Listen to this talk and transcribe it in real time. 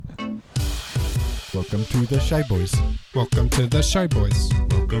Welcome to the Shy Boys. Welcome to the Shy Boys.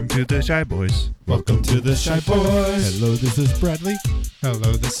 Welcome to the Shy Boys. Welcome to the Shy Boys. Hello, this is Bradley.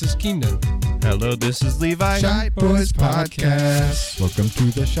 Hello, this is Keenan. Hello, this is Levi. Shy Boys Podcast. Welcome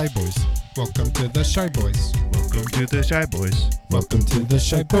to the Shy Boys. Welcome to the Shy Boys. Welcome to the Shy Boys. Welcome to the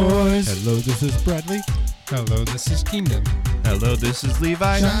Shy Boys. Hello, this is Bradley. Hello, this is Keenan. Hello, this is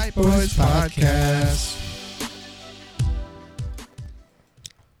Levi. Shy Boys Podcast.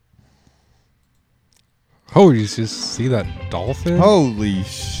 Oh, you just see that dolphin? Holy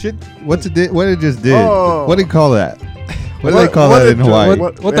shit! What it just did? Oh. What do you call that? What do they call what that it in ju- Hawaii?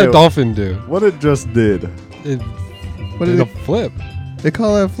 What that dolphin do? What it just did. It What did did a flip. They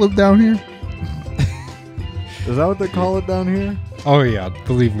call that flip down here? Is that what they call it down here? Oh yeah,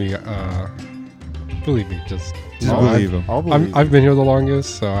 believe me. Just Believe him. I'll believe. I've been here the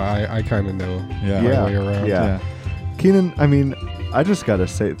longest, so I kind of know Yeah. my Yeah. way around. Yeah. Keenan, I mean, I just gotta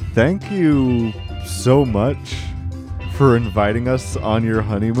say, thank you so much for inviting us on your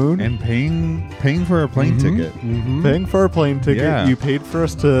honeymoon. And paying for a plane ticket. Mm-hmm. Paying for our plane ticket. Yeah. You paid for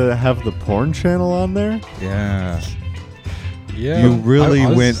us to have the porn channel on there. Yeah. Yeah. You really I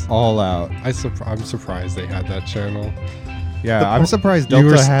was- went all out. I'm surprised they had that channel. Yeah, The I'm por- surprised You were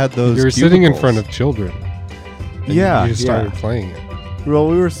Delta s- had those. You were sitting in cubicles. front of children. And Yeah, You just yeah. started playing it. Well,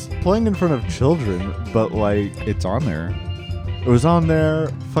 we were playing in front of children, but like, It's on there. it was on there.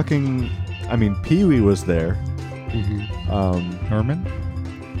 Fucking, I mean, Pee Wee was there. Mm-hmm. Herman?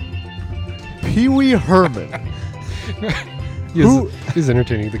 Pee Wee Herman. Who- He's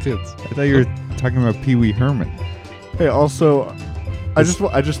entertaining the kids. I thought you were talking about Pee Wee Herman. Hey, also, I just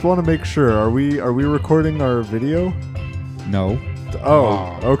want to make sure. Are we recording our video? No. Oh,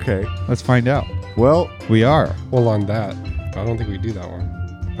 Wow. okay. Let's find out. Well, We are. Well, on that, I don't think we do that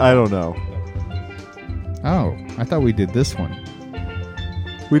one. I don't know. Oh, I thought we did this one.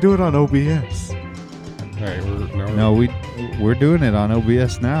 We do it on OBS. All right, No, we're doing it on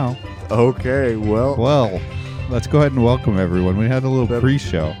OBS now. Okay, well, Well, let's go ahead and welcome everyone. We had a little That-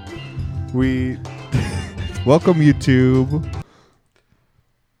 pre-show. we Welcome, YouTube.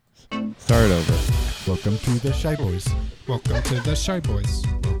 Start over. Welcome to the Shy Boys. Welcome to the Shy Boys.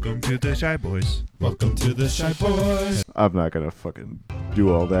 Welcome to the Shy Boys. Welcome to the Shy Boys. I'm not gonna fucking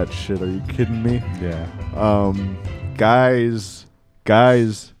do all that shit. Are you kidding me? Yeah.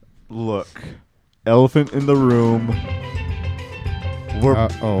 Guys, look, elephant in the room.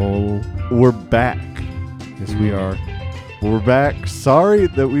 We're back. Yes, we are. We're back. Sorry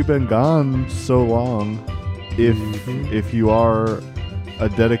that we've been gone so long. If you are a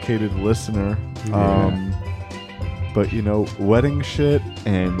dedicated listener, but you know, wedding shit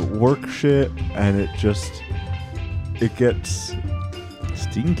and work shit, and it gets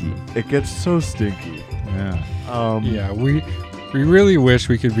Stinky. so stinky. Yeah. Yeah, we really wish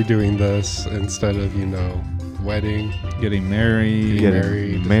we could be doing this instead of, wedding, Getting married.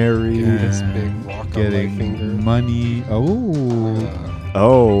 Getting married. getting this big rock on my Getting finger. money. Oh,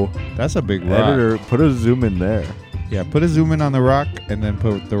 Oh, that's a big rock. editor, put a zoom in there. Yeah, put a zoom in on the rock and then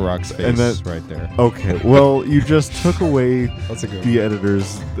put the rock's face And then- right there. Okay, well, you just took away That's a good the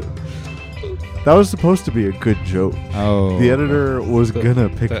editor's. That was supposed to be a good joke. Oh. The editor was gonna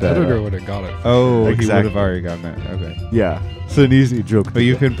pick The that editor up. would have got it. Oh, he would Exactly. have already gotten that. Okay. Yeah, it's an easy joke. But to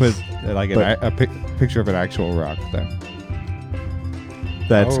you get. can put like But- a picture of an actual rock then.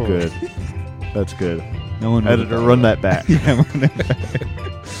 That's Oh. good. That's good. No one would have Editor, thought run of that back. Yeah, run that back.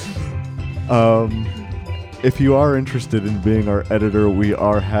 If you are interested in being our editor, we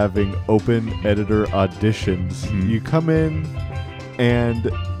are having open editor auditions. Mhm. You come in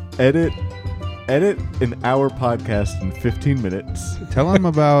and edit an hour podcast in 15 minutes. Tell them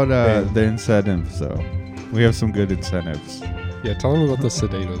about Hey. the incentives, though. We have some good incentives. Yeah, tell them about the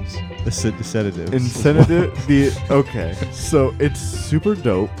sedatives. The sedatives. Incentive okay. So it's super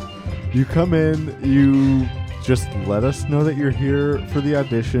dope. You come in, you just let us know that you're here for the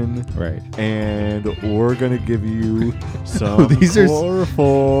audition, Right. and we're gonna give you some These are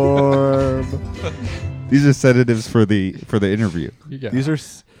chloroform. These are sedatives for the interview. Yeah. These are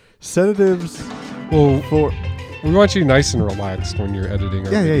sedatives well, for. we want you nice and relaxed when you're editing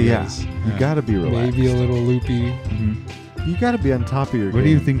our Yeah. videos. You gotta be relaxed. Maybe a little loopy. You gotta be on top of your What game. do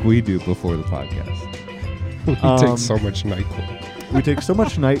you think we do before the podcast? We take so much NyQuil. We take so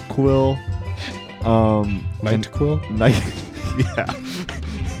much NyQuil. NyQuil? Yeah.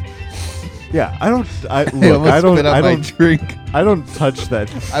 Yeah, I don't. I I look. almost I don't. spit out I my don't. drink. I don't touch that.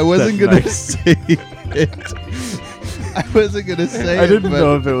 I wasn't that gonna knife. say it. I wasn't gonna say I it. didn't but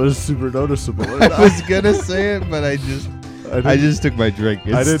know if it was super noticeable. Or I not. was gonna say it, but I just took my drink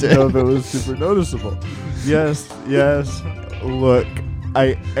I instead. didn't know if it was super noticeable. Yes. Look,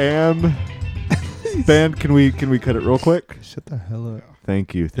 I am Band, can we cut it real quick? Shut the hell up.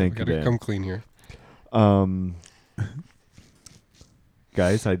 Thank you, We thank you, gotta Dan. come clean here.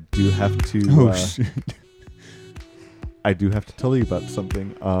 Guys, I do have to. Oh shit. I do have to tell you about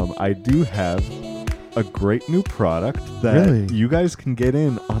something. I do have a great new product that Really? you guys can get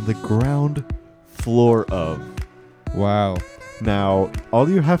in on the ground floor of. Wow. Now, all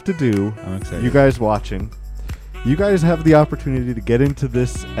you have to do, I'm excited. you guys watching, you guys have the opportunity to get into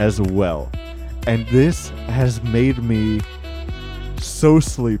this as well. And this has made me so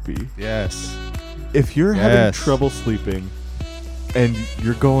sleepy. Yes. If you're having Yes. trouble sleeping and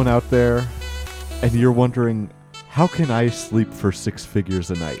you're going out there and you're wondering, how can I sleep for 6 figures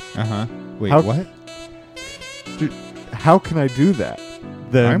a night? Uh-huh. Wait, How- what? Dude, how can I do that?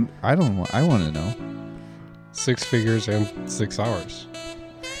 Then I want to know. 6 figures and 6 hours.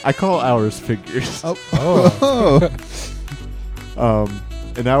 I call hours figures. Oh.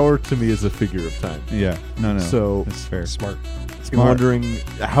 An hour to me is a figure of time. Yeah. No. So That's fair. Smart. I'm wondering,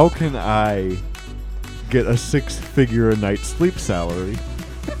 how can I get a 6-figure a night sleep salary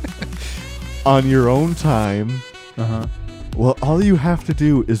on your own time? Uh-huh. Well, all you have to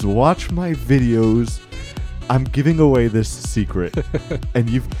do is watch my videos. I'm giving away this secret, and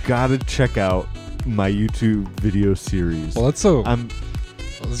you've got to check out my YouTube video series. Well, that's so. I'm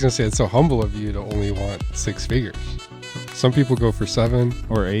I was gonna say it's so humble of you to only want 6 figures. Some people go for 7,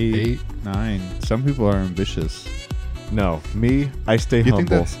 Or 8, 8. 9. Some people are ambitious. no me. I stay Do you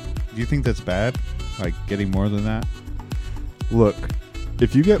humble. think do you think that's bad? Like getting more than that? Look,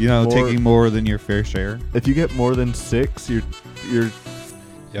 if you get Taking more than your fair share? if you get more than 6, you're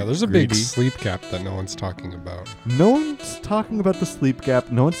Yeah, there's a big Greedy. sleep gap that no one's talking about. no one's talking about the sleep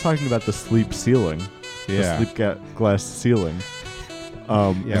gap. No one's talking about the sleep ceiling. Yeah. The sleep gap glass ceiling.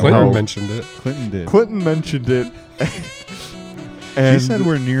 Yeah, Clinton well, mentioned it. Clinton did. Clinton mentioned it. She and said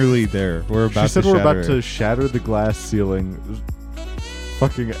we're nearly there. We're about she said to we're shatter about to it. shatter the glass ceiling.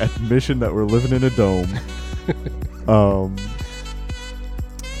 Fucking admission that we're living in a dome.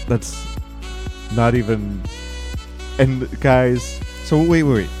 That's not even. And guys, So wait.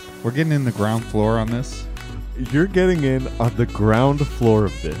 We're getting in the ground floor on this? you're getting in on the ground floor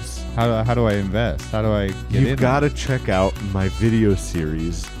of this. How do I invest? How do I get in? You've got to check out my video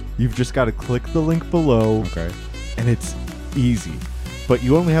series. You've just got to click the link below, Okay. and it's easy. But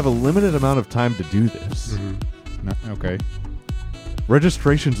you only have a limited amount of time to do this. Mm-hmm. No, okay.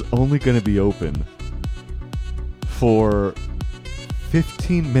 Registration's only going to be open for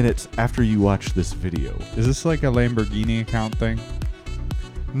 15 minutes after you watch this video. Is this like a Lamborghini account thing?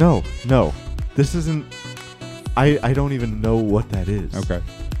 No. This isn't. I don't even know what that is. Okay.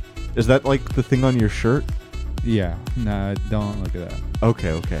 Is that like the thing on your shirt? Yeah. Nah, don't look at that.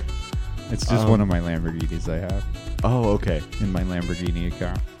 Okay. It's just one of my Lamborghinis I have Oh, okay. in my Lamborghini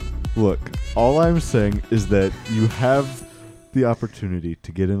account. Look, all I'm saying is that you have the opportunity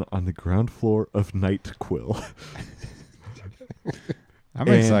to get in on the ground floor of Night Quill. I'm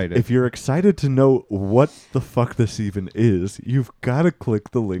And excited. If you're excited to know what the fuck this even is, you've got to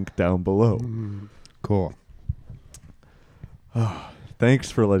click the link down below. Cool. Thanks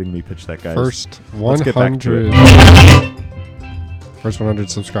for letting me pitch that, guys. First Let's get back to 100. First 100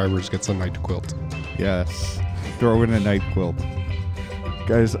 subscribers gets a night quilt. Yes. Throw in a night quilt.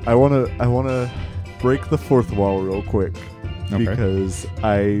 Guys, I wanna break the fourth wall real quick. Okay. Because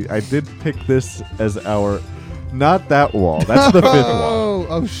I did pick this as our, not that wall. That's the fifth wall.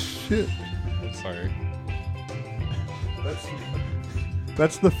 Oh shit. Sorry.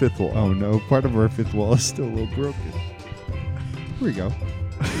 That's the fifth wall. Oh no, part of our fifth wall is still a little broken. Here we go.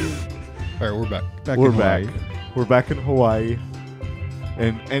 All right, we're back. We're in back. Hawaii. We're back in Hawaii,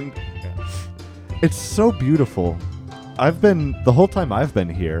 and it's so beautiful. The whole time I've been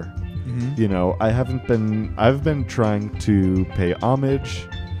here, Mhm. you know, I've been trying to pay homage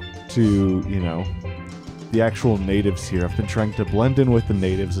to, you know, the actual natives here. I've been trying to blend in with the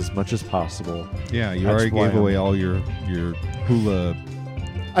natives as much as possible. Yeah, you That's already why gave away I'm- all your hula.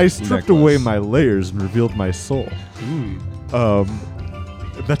 I stripped Necklace. away my layers and revealed my soul.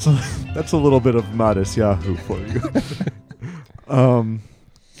 That's a little bit of modest Yahoo for you.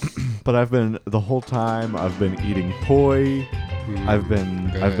 But the whole time I've been eating poi. I've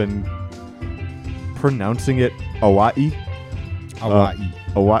been pronouncing it Hawaii. Hawaii.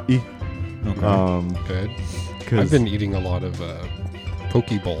 Hawaii. Okay. Good. 'Cause- I've been eating a lot of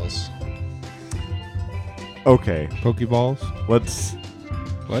Pokeballs. okay. Pokeballs. Let's.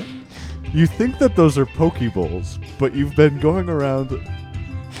 What? You think that those are Pokeballs, but you've been going around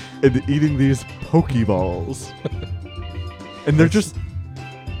and eating these Pokeballs, and they're just.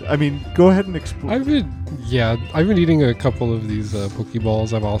 I mean, go ahead and explain. I've been eating a couple of these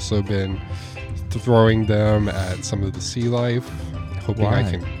Pokeballs. I've also been throwing them at some of the sea life, hoping I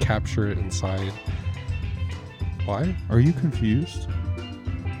Why? can capture it inside. Why? Are you confused?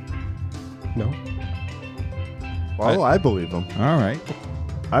 No. Well, I believe him. All right.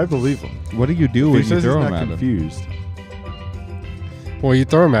 I believe him. What do you do He when you says throw he's them not at him? confused. Well, you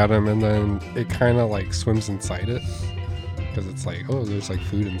throw them at him, and then it kind of like swims inside it because it's like, oh, there's like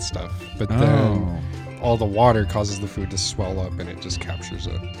food and stuff. But then all the water causes the food to swell up, and it just captures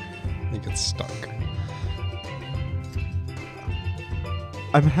it. It gets stuck.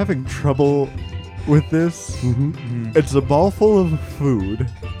 I'm having trouble with this. Mhm. It's a ball full of food.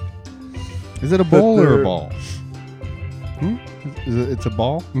 Is it a bowl or they're- a ball? It's a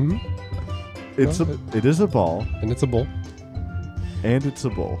ball? Mm-hmm. It is a ball, And it's a bowl. and it's a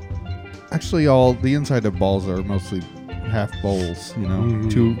bowl. Actually, all the inside of balls are mostly half bowls. You know,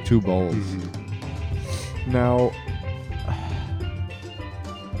 Mhm. two bowls. Now,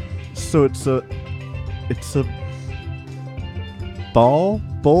 so it's a bowl.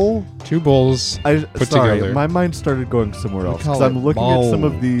 2 bowls. Sorry, together. my mind started going somewhere We else call because I'm it looking at some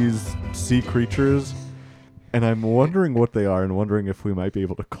bowl. of these sea creatures, and I'm wondering what they are, and wondering if we might be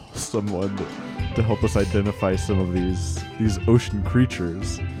able to call someone to help us identify some of these ocean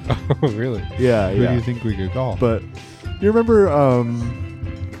creatures. Oh, really? Yeah, Who yeah. do you think we could call? But you remember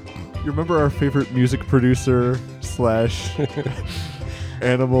our favorite music producer /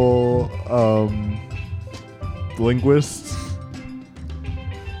 animal linguist,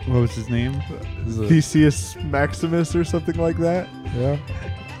 What was his name? Is it- Theseus Maximus or something like that? yeah.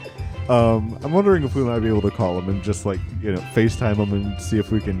 I'm wondering if we might be able to call him and just FaceTime him and see if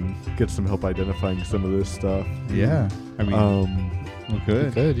we can get some help identifying some of this stuff. Yeah. I mean, we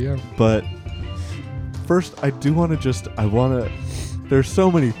could. Good, yeah. But first, I want to. There's so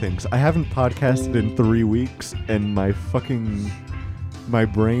many things. I haven't podcasted in 3 weeks, and my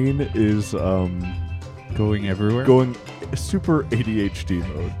brain is Going everywhere? going super ADHD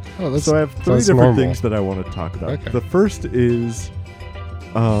mode. Oh, that's So I have 3 that's different normal. things that I want to talk about. Okay. The first is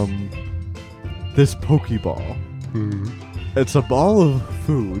this Pokeball. Mhm. It's a ball of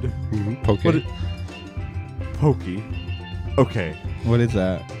food. Mhm. Poke. What Pokey. Okay. What is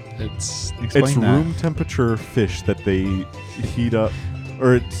that? It's Explain It's that. room temperature fish that they heat up,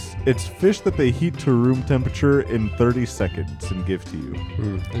 or it's fish that they heat to room temperature in 30 seconds and give to you.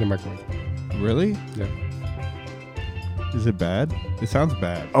 in a microwave. Really? Yeah. Is it bad? It sounds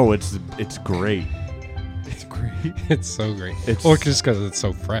bad. Oh, it's great. It's great. It's so great. It's Well, just because it's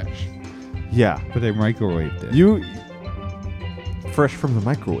so fresh. yeah. But they microwaved it. You fresh from the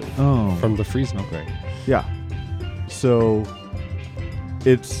microwave. Oh. From the freezer. Okay. Yeah. So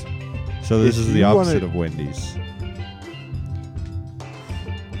it's So this If is the you wanna- opposite of Wendy's.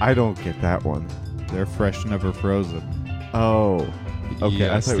 I don't get that one. They're fresh, never frozen. Oh. Okay,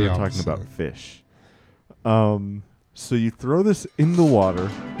 Yes, I thought we the were talking opposite. about fish. So you throw this in the water.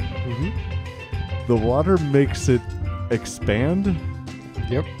 Mhm. The water makes it expand,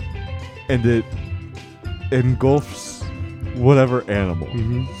 Yep. and it engulfs whatever animal.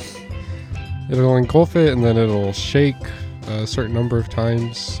 Mm-hmm. It'll engulf it, and then it'll shake a certain number of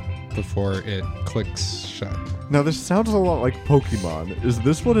times before it clicks shut. Now this sounds a lot like Pokemon. Is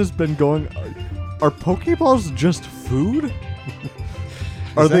this what has been going? Are Pokeballs just food?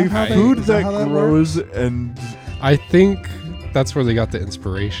 Are that they how they- food is that that how that grows and? I think that's where they got the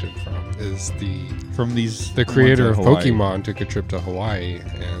inspiration from. Is From these. the creator of ones in Hawaii. Pokemon took a trip to Hawaii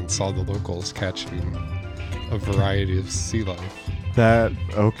and saw the locals catching a variety of sea life. That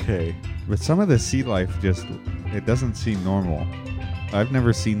okay? But some of the sea life it doesn't seem normal. I've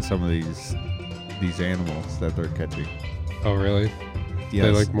never seen some of these animals that they're catching. Oh, really? Yes.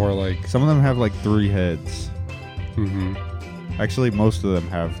 They look more like. Some of them have like 3 heads. Mm-hmm. Actually, most of them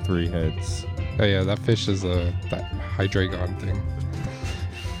have 3 heads. Oh yeah, that fish is that Hydreigon thing.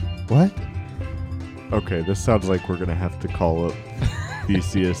 What? Okay, this sounds like we're gonna have to call up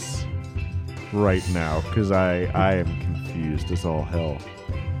Theseus right now because I am confused as all hell.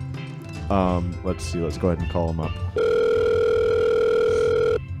 Let's see. Let's go ahead and call him up.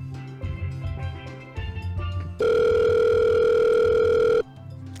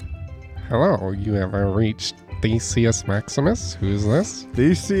 Hello, you have reached Theseus Maximus. Who's this?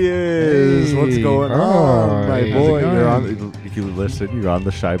 Theseus, what's Hey. going Hi. on, my How's it boy? going? You're on. You're on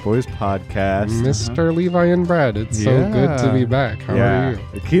the Shy Boys podcast. Mr. Levi and Brad. It's so good to be Yeah. back. How yeah, are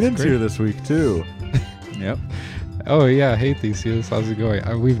you? Keenan's great. here this week too. Yep. Oh yeah, hey Theseus, how's it going?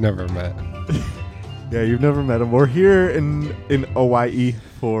 We've never met. Yeah, you've never met him. We're here in Hawaii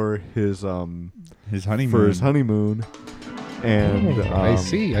for his His honeymoon. for his honeymoon, and Oh, I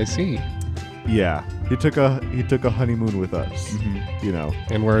see. Yeah, he took a honeymoon with us. Mhm. You know,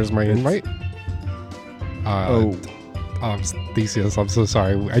 And where's my It's- invite? Uh, Theseus, I'm so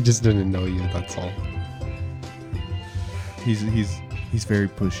sorry. I just didn't know you. That's all. He's very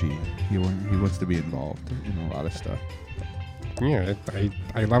pushy. He wants to be involved in a lot of stuff. Yeah,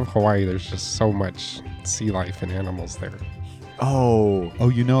 I love Hawaii. There's just so much sea life and animals there. Oh, Oh,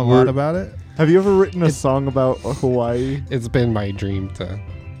 you know a We're- lot about it? have you ever written a song about Hawaii? It's been my dream to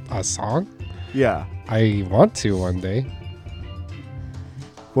a song. Yeah. I want to one day.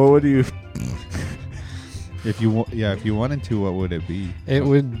 What would you? If you wanted to, what would it be? It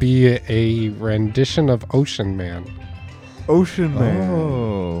would be a rendition of Ocean Man. Ocean Man.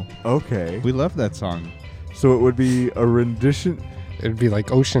 Oh, Okay. we love that song. So it would be a rendition. It'd be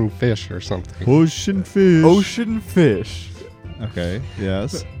like Ocean Fish or something. Ocean fish. Ocean Fish. Okay.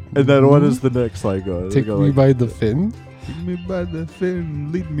 Yes. And then what is the next line go? They Take go me like, by the fin. Take me by the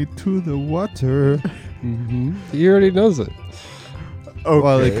fin, lead me to the water. Mm-hmm. He already knows it. okay.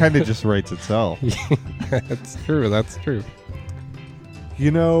 Well, it kind of just writes itself. That's true. That's true.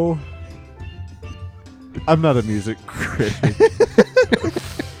 You know, I'm not a music critic.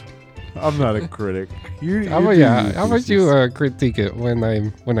 I'm not a critic. You How about do How about you Theseus. critique it when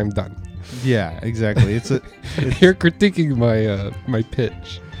I'm done? Yeah, exactly. It's a. You're critiquing my my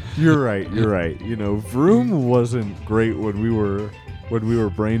pitch. You're right. You're right. You know, Vroom wasn't great when we were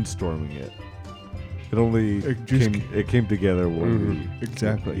brainstorming it. It only It just came together when Mhm.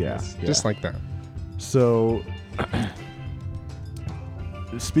 Exactly. we, yeah, yes. yeah. Just like that. So.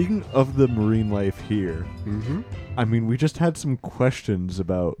 Speaking of the marine life here, Mm-hmm. I mean, we just had some questions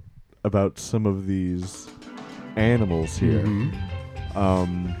about some of these animals here.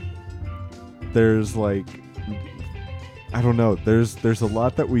 Mm-hmm. There's like, I don't know. There's a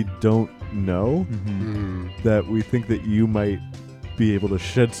lot that we don't know Mm-hmm. Mm. that we think that you might be able to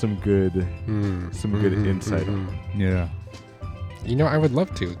shed some good Mm. Some good Mhm, insight on. mhm. Yeah. You know, I would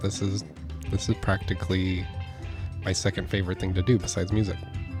love to. This is practically my second favorite thing to do besides music.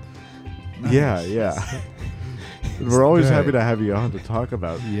 Yeah, Nice. yeah. We're always Right. happy to have you on to talk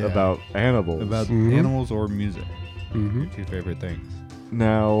about Yeah. animals. About Mhm. animals or music. Mm-hmm. Your two favorite things.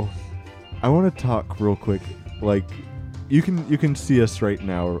 Now, I want to talk real quick. Like, you can see us right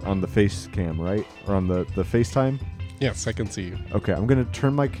now on the face cam, right? Or on the FaceTime. Yes, I can see you. Okay, I'm gonna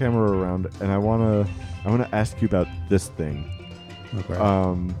turn my camera around, and I wanna ask you about this thing.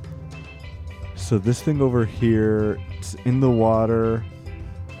 Okay. So this thing over here, it's in the water.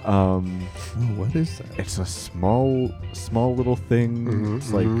 what is that? It's a small little thing. Mhm,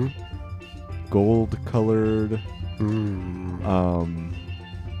 It's like mhm. gold colored. Mm.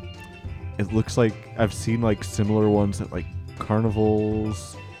 It looks like I've seen like similar ones at like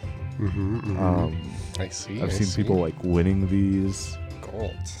carnivals. Mhm, mhm. I see. I've I seen see. people like winning these.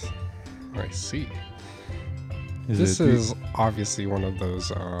 Gold. I see. Is This it- is obviously one of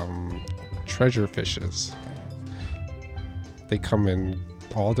those treasure fishes. They come in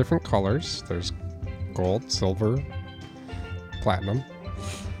all different colors. There's gold, silver, platinum,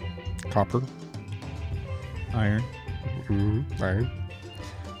 copper, iron. iron,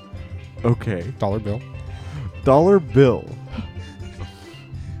 Okay, dollar bill. dollar bill.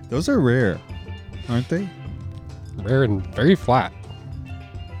 Those are rare, aren't they? Rare and very flat.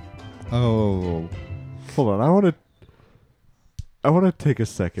 Oh. Hold on, I want to take a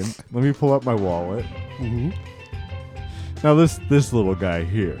second. Let me pull out my wallet. Mm-hmm. Now this little guy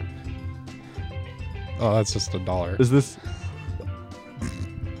here. Oh, that's just $1. Is this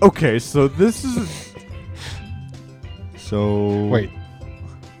okay? So this is So. Wait.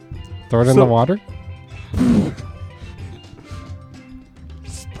 Throw it in So- the water?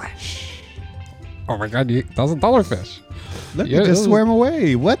 splash. Oh my god, that was a dollar fish. Look, Yeah, it just those- swam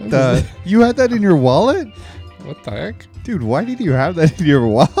away. What those- the? You had that in your wallet? What the heck? Dude, why did you have that in your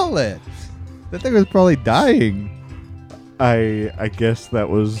wallet? That thing was probably dying. I guess that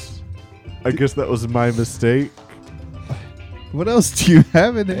was my mistake. What else do you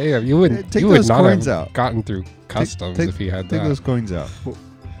have in it? Hey, you would Take you would those not coins have out. gotten through customs take- if you had Take that. those coins out.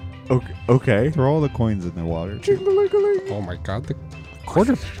 Okay. Throw all the coins in the water. Oh my god, the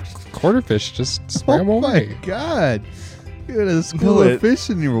quarter fish just swam Oh away. my god. You had a school No, of it- fish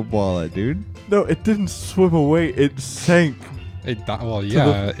in your wallet, dude. No, it didn't swim away. It sank. It well,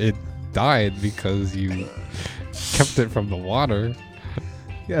 yeah, it died because you kept it from the water.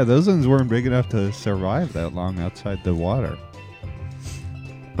 Yeah, those ones weren't big enough to survive that long outside the water.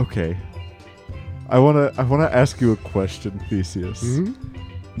 Okay. I wanna ask you a question, Theseus. Mhm.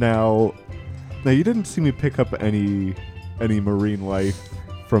 Now you didn't see me pick up any marine life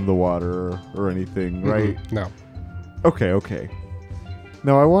from the water or anything, right? Mhm. No. Okay.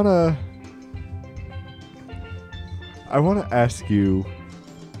 Now I wanna ask you,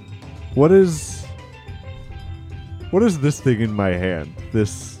 what is What is this thing in my hand?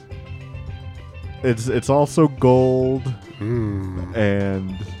 This. It's also gold,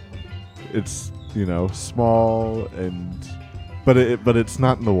 and it's small but it's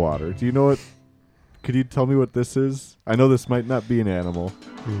not in the water. Do you know what? Could you tell me what this is? I know this might not be an animal.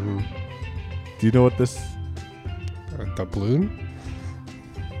 Mm-hmm. Do you know what this? Doubloon?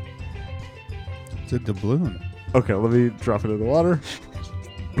 It's a doubloon. Okay, let me drop it in the water.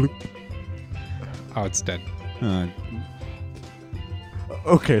 Bloop. Oh, it's dead.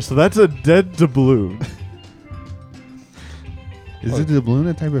 Okay, so that's a dead doubloon. Is a doubloon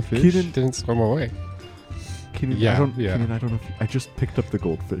a type of fish? Keenan, Didn't swim away. Keenan, Yeah, I don't know if I just picked up the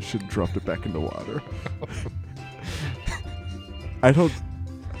goldfish and dropped it back in the water.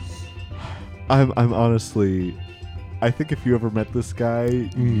 I'm honestly, I think if you ever met this guy,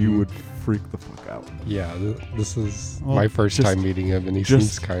 you would freak the fuck out. Yeah, this is Well, my first just- time meeting him, and he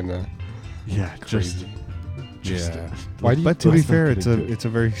just- seems kind of Yeah, crazy. Yeah. Why do you? But to be let's not fair, get into it. it's a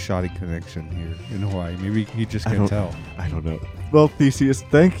very shoddy connection here in Hawaii. Maybe he just I can't don't- tell. I don't know. Well, Theseus,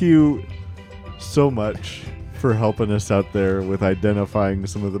 thank you so much for helping us out there with identifying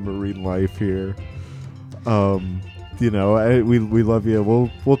some of the marine life here. We love you.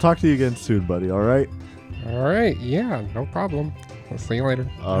 We'll talk to you again soon, buddy. All right. All right, yeah, no problem. I'll see you later.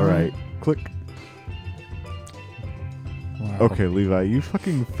 All right. Click. Wow. Okay, Levi, you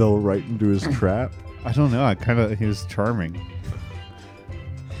fucking fell right into his trap. I don't know. He was charming.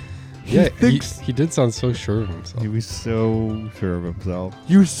 Yeah, thinks- he did sound so sure of himself. He was so sure of himself.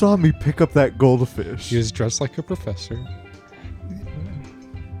 You saw me pick up that goldfish. He was dressed like a professor.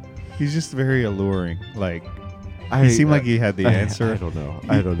 He's just very alluring. Like, I- he seemed like he had the I- answer. I don't know.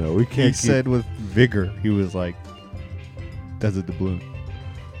 I don't know. We can't. He said with vigor, he was like, "That's a doubloon."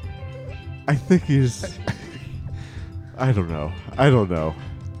 I think he's. I don't know.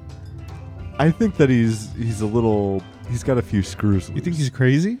 I think that he's a little. He's got a few screws loose. You think he's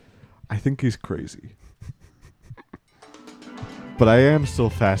crazy? I think he's crazy. But I am still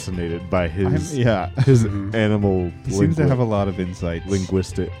fascinated by his Yeah. his Mhm. animal. He seems to have a lot of insights.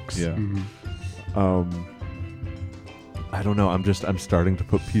 linguistics. Yeah. Mhm. I don't know. I'm starting to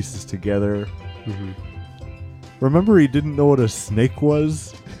put pieces together. Mhm. Remember, he didn't know what a snake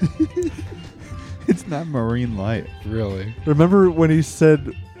was. It's not marine life. Really? Remember when he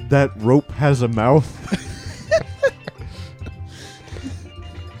said that rope has a mouth?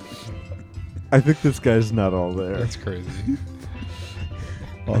 I think this guy's not all there. That's crazy.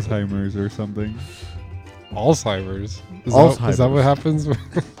 Alzheimer's or something. Alzheimer's. Is Alzheimer's. that what happens?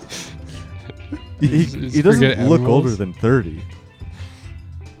 He Just doesn't forget look animals? older than 30.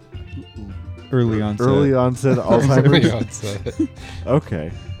 Early onset. Early onset Yeah, Alzheimer's. it's,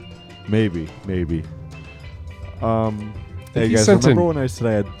 Okay, maybe. Hey he guys, sent remember in- when I said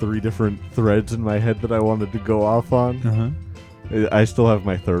I had 3 different threads in my head that I wanted to go off on? Uh-huh. I still have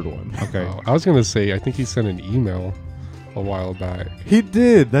my third one. Okay. oh, I was gonna say I think he sent an email a while back. He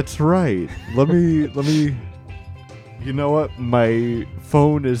did. That's right. Let me. You know what? My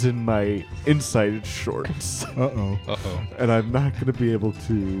phone is in my inside shorts, Uh-oh. Uh-oh. and I'm not going to be able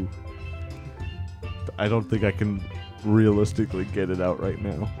to. I don't think I can realistically get it out right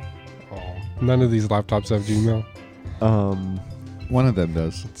now. Oh, none of these laptops have Gmail. One of them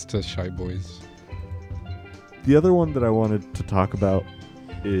does. It's just Shy Boys. The other one that I wanted to talk about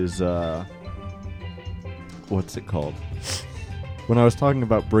is what's it called? When I was talking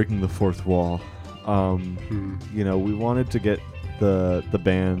about breaking the fourth wall, we wanted to get the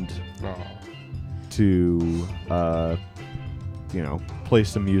band Oh. to play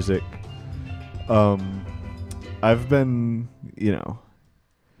some music. I've been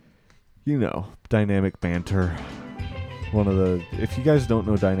Dynamic Banter. If you guys don't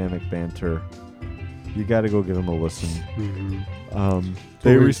know Dynamic Banter, you got to go give them a listen. Mm-hmm.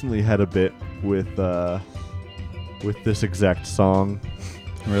 They we- recently had a bit with this exact song,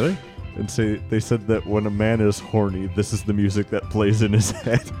 Really? and they said that when a man is horny, this is the music that plays in his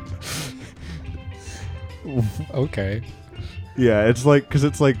head. Okay. Yeah, it's like,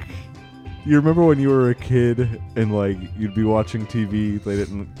 you remember when you were a kid and you'd be watching TV late at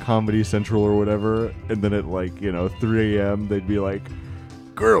Comedy Central or whatever, and then at 3 a.m. they'd be like,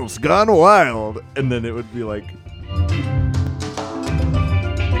 "Girls Gone Wild," and then it would be like,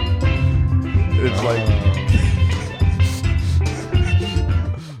 it's like,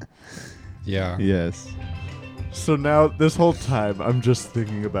 Yeah. Yes. so now this whole time I'm just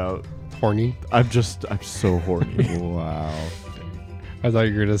thinking about, Horny. I'm so horny. Wow. I thought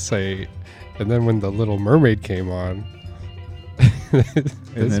you were gonna say, and then when the Little Mermaid came on, And this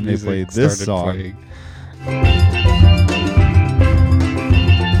then they music played this started song. playing.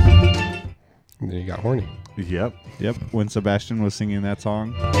 And then you got horny. Yep. Yep. When Sebastian was singing that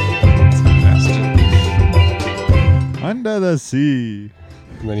song, Under the Sea.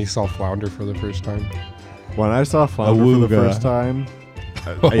 And then he saw Flounder for the first time. When I saw Flounder for the Awooga. first time,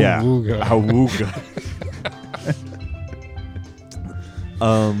 yeah, Awooga. Awooga.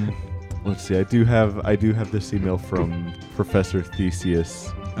 Let's see. I do have this email from Professor Theseus.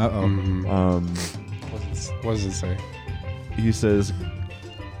 Uh-oh. What does it say? He says,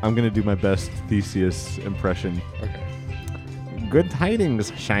 "I'm gonna do my best Theseus impression." Okay. Good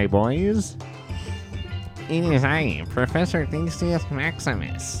tidings, shy boys. It is I, Professor Theseus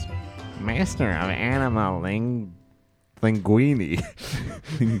Maximus, master of animal Linguini.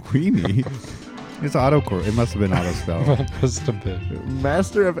 Linguini. It's autocorrect. It must have been auto-spell. Just a bit.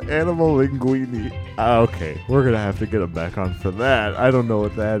 Master of animal linguini. Okay, we're gonna have to get him back on for that. I don't know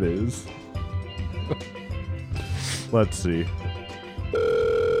what that is. Let's see.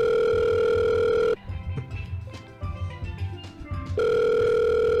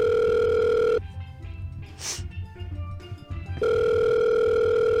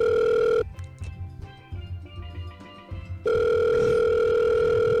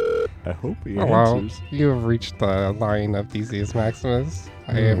 I hope he Oh, wow. answers. You have reached the line of Theseus Maximus.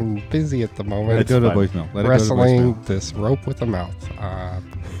 I Hmm. am busy at the Let it moment. go to fine. voicemail. Let it wrestling go to this rope with a mouth.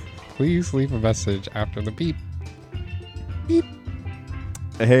 Please leave a message after the beep.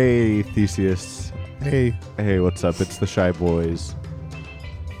 Hey, Theseus. voicemail. Hey. Hey, what's up? It's the Shy Boys.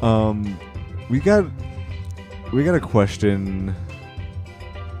 We got a question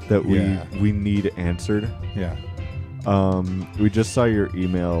that Yeah. we need answered. Yeah. We just saw your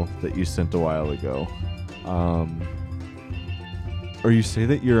email that you sent a while ago. Or you say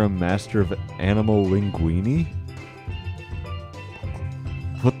that you're a master of animal linguini?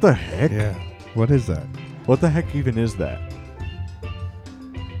 What the heck? Yeah. What is that? What the heck even is that?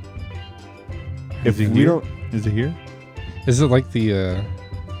 If Is it we here? don't, Is it here? Is it like that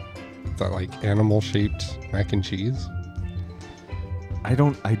like animal shaped mac and cheese? I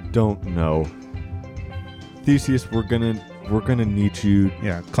don't know. Theseus, we're gonna need you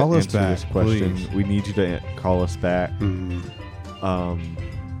Yeah. to Call us answer back, this question. please. We need you to call us back.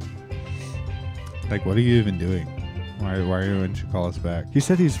 Like, what are you even doing? Why wouldn't you call us back? He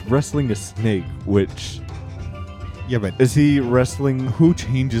said he's wrestling a snake, which Yeah, but is he wrestling? who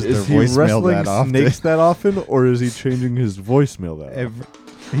changes their Is he voicemail wrestling that often? snakes that often, or is he changing his voicemail that often?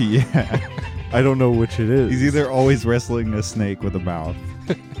 Yeah. I don't know which it is. He's either always wrestling a snake with a mouth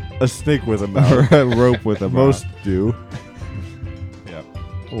a snake with a or mouth. a rope with a Most mouth. do. Yeah.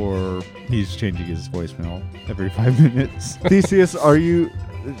 Or he's changing his voicemail every 5 minutes. Theseus, are you?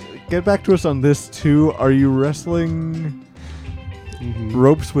 Get back to us on this too. Are you wrestling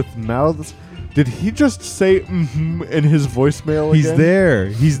ropes with mouths? Did he just say "mm-hmm" in his voicemail? He's again? there.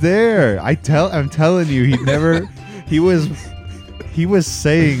 He's there. I'm telling you, he never. he was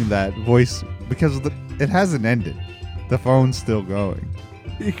saying that voice because it hasn't ended. The phone's still going.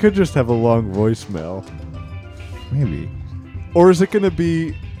 He could just have a long voicemail. Maybe. Or is it gonna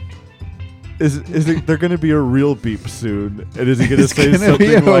be? Is there gonna be a real beep soon? And is he gonna It's say gonna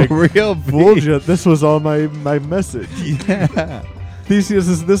be something a like, real "Fooled ya, this was all my message"? Yeah. Theseus,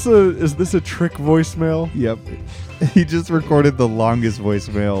 is this a trick voicemail? Yep. He just recorded the longest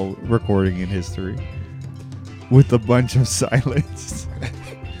voicemail recording in history with a bunch of silence.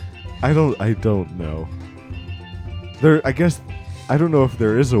 I don't know. I guess I don't know if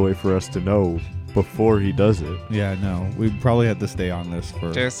there is a way for us to know before he does it. Yeah, no. We probably had to stay on this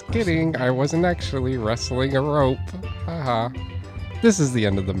for. Just kidding. I wasn't actually wrestling a rope. Haha. This is the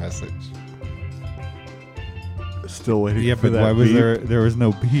end of the message. Still waiting Yeah, for but that why was beep. there was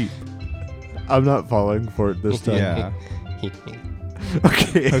no beep? I'm not falling for it this time. Yeah. Okay.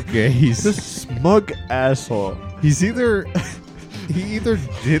 Okay, he's This smug asshole. he's either he either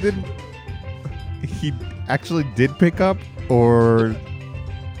didn't he actually did pick up or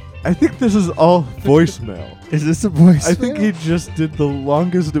I think this is all voicemail. is this a voice? I think he just did the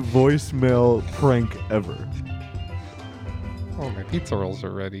longest voicemail prank ever. Oh, my pizza rolls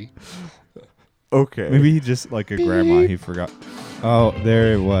are ready. Okay. maybe he just like a grandma he forgot. Oh,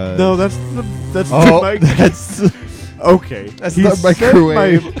 there it was. No, that's the Oh, mic. that's Okay. That's He not said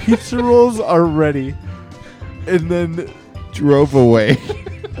microwave. My pizza rolls are ready. And then drove away.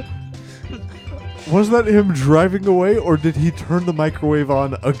 was that him driving away, or did he turn the microwave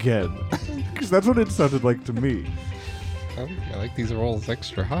on again? Because that's what it sounded like to me. Oh, I like these rolls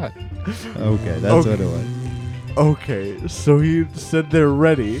extra hot. Okay, that's Okay. what it was. Okay, so he said they're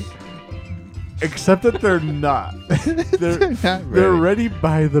ready, except that they're not. They're Not they're ready. ready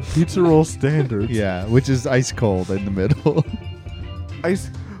by the pizza roll standards. Yeah, which is ice cold in the middle. Ice,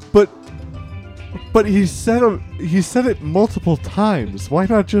 but But he said it multiple times. Why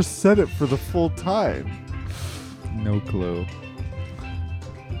not just set it for the full time? No clue.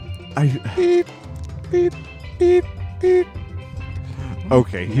 Beep, beep, beep, beep.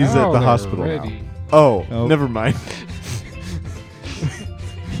 Okay, he's Now at the they're hospital ready. now. Oh, Nope. never mind.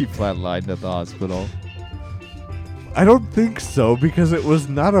 He flatlined at the hospital. I don't think so because it was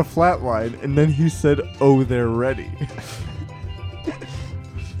not a flat line, and then he said, "Oh, they're ready."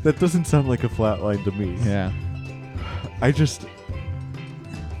 That doesn't sound like a flat line to me. Yeah.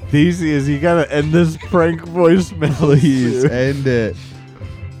 Theseus, you gotta end this prank voicemail. Please dude. end it.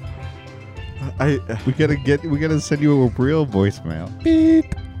 We We gotta send you a real voicemail.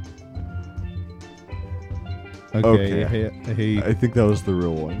 beep. Okay. Okay. Hey, I think that was the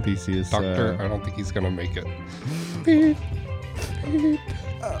real one. Theseus. Doctor, I don't think he's gonna make it.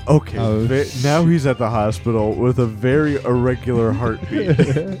 Okay, Oh, now he's at the hospital with a very irregular heartbeat.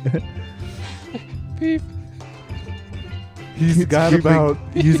 He's got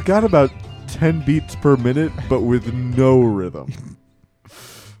about 10 beats per minute, but with no rhythm.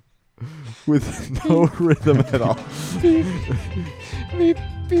 With no rhythm at all.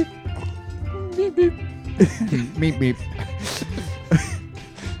 Beep beep.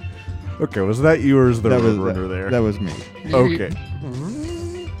 Okay, was that you or is there That a was runner there? That was me. Okay.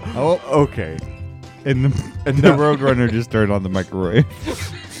 Oh, Okay. and the And the now- Roadrunner just turned on the microwave.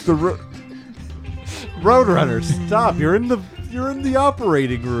 The Roadrunner, stop! You're in the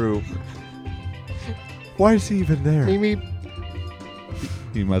operating room. Why is he even there?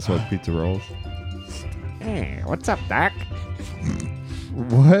 He must want pizza rolls. Hey, what's up, Doc?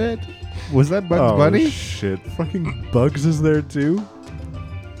 What? Was that Bugs Oh Bunny? shit! Fucking Bugs is there too.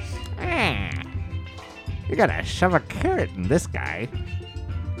 You gotta shove a carrot in this guy.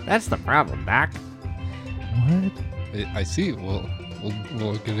 That's the problem, Doc. What? I see.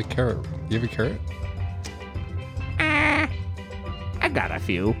 We'll get a carrot. Do you have a carrot? I got a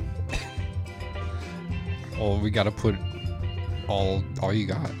few. Oh, we gotta put all you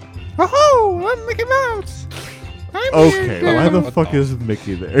got. Oh, I'm Mickey Mouse. I'm Okay, why the What fuck the- is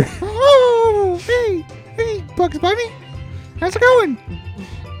Mickey there? Oh, hey, Bugs Bunny. How's it going?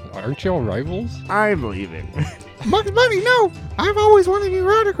 Aren't y'all rivals? I'm leaving. Bugs Bunny, no. I've always wanted your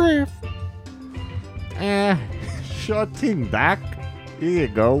autograph. Sure thing, Doc. Here you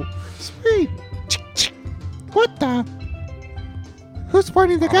go. Sweet. What the? Who's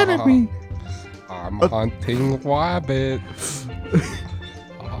pointing the gun at me? I'm hunting rabbits.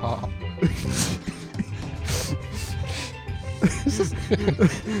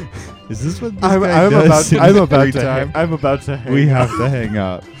 Is this what this I'm guy does about every to time? I'm about to hang We up. have to hang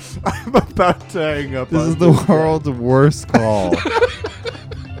up. I'm about to hang up. This on is the guy. world's worst call.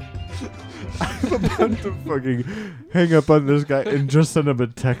 I'm about to fucking hang up on this guy and just send him a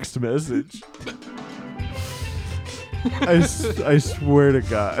text message. I swear to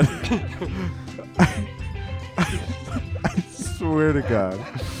God. I swear to God.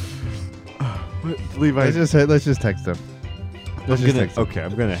 What, Levi, Let's just text him. Let's just text him. okay,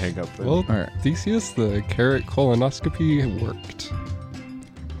 I'm gonna hang up. Then. Well, All right. Theseus, the carrot colonoscopy worked.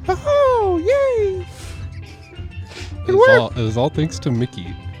 Oh, yay! It was all thanks to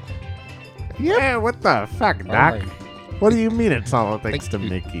Mickey. Yeah, what the fuck, Doc? Alright. What do you mean it's all thanks to you-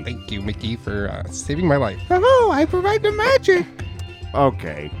 Mickey? Thank you, Mickey, for saving my life. Oh, I provide the magic.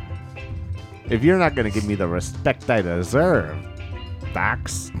 Okay. If you're not gonna give me the respect I deserve,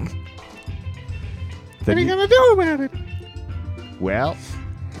 Docs, What then are you gonna do about it? well,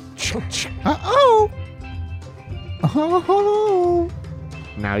 Uh-oh. Oh.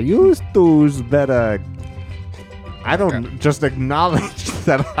 now you twos better. I don't just acknowledge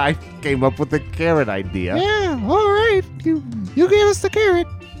that I came up with the carrot idea. Yeah, all right. You gave us the carrot.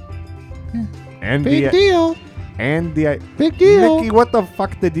 And Big the deal. and the Big deal. Mickey, what the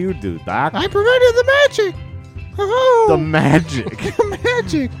fuck did you do, Doc? I provided the magic. Oh. The magic. The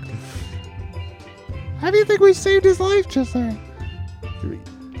magic. How do you think we saved his life just there?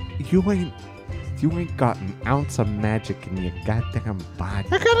 You ain't got an ounce of magic in your goddamn body.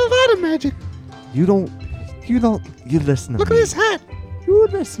 I got a lot of magic. You listen to Look me. at this hat. You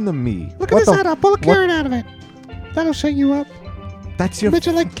listen to me. Look at this hat. I'll pull a carrot out of it. That'll shut you up. That's your Bet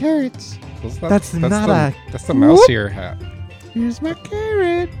you like carrots. That's not a- That's the mouse ear hat. Here's my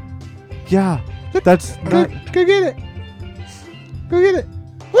carrot. Yeah, Look, that's Go, not. go get it. Go get it.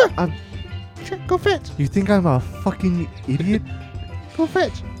 Look. I'm- Go fetch. You think I'm a fucking idiot? Go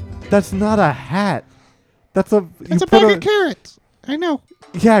fetch. That's not a hat. That's a. It's you a put bag of carrots. I know.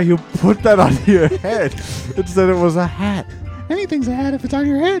 Yeah, you put that on your head. It said it was a hat. Anything's a hat if it's on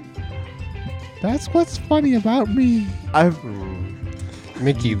your head. That's what's funny about me.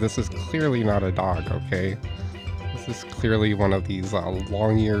 Mickey, this is clearly not a dog, okay? This is clearly one of these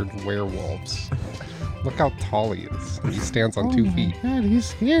long-eared werewolves. Look how tall he is. He stands on 2 feet. God, he's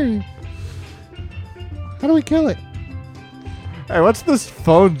scary. How do we kill it? Hey, what's this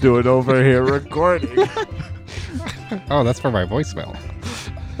phone doing over here recording? Oh, that's for my voicemail.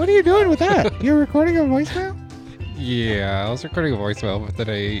 What are you doing with that? You're recording a voicemail? Yeah, I was recording a voicemail, but then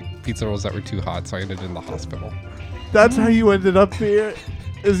I ate pizza rolls that were too hot, so I ended in the hospital. That's how you ended up here?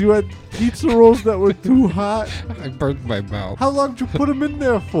 Is you had pizza rolls that were too hot? I burned my mouth. How long did you put them in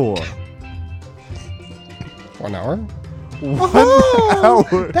there for? 1 hour? 1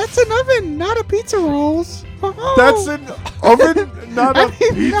 hour? That's an oven, not a pizza rolls. Oh. That's an oven, not a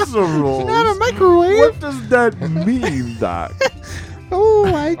pizza roll. Not a microwave. What does that mean, Doc? Oh,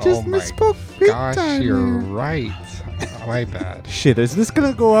 I just Oh my misspoke big Gosh, time you're here. right. My bad. Shit, is this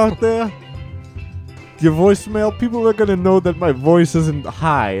gonna go out there? Your voicemail? People are gonna know that my voice isn't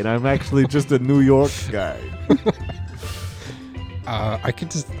high and I'm actually just a New York guy. I could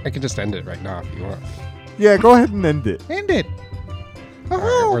just end it right now if you want. Yeah, go ahead and end it. End it. All right,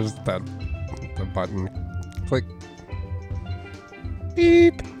 Oh, where's the button? Click.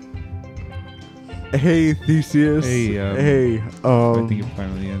 beep. Hey, Theseus. Hey, Hey, I think it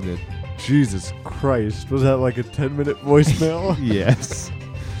finally ended. Jesus Christ. Was that like a 10-minute voicemail? Yes.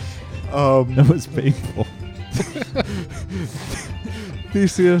 That was painful.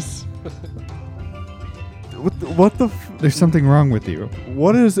 Theseus. What the There's something wrong with you.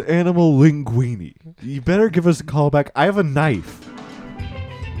 what is animal linguini? You better give us a call back. I have a knife.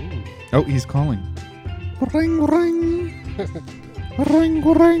 Oh, he's calling. Ring, ring. Ring,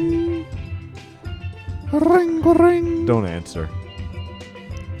 ring. Ring, ring. Don't answer.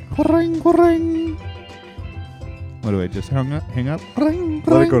 Ring, ring. What do I just hang up? Ring,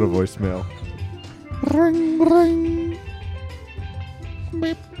 Let it go to voicemail. Ring, ring.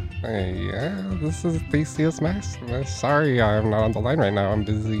 Beep. Hey, yeah, this is Theseus Max. Sorry, I'm not on the line right now. I'm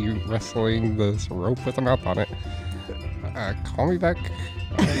busy wrestling this rope with a mouth on it. Call me back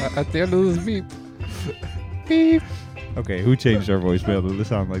at the end of this beep. Beep. Okay, who changed our voicemail to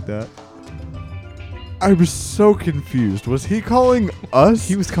sound like that? I was so confused. Was he calling us?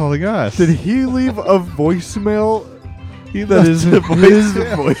 He was calling us. Did he leave a voicemail He that left is a his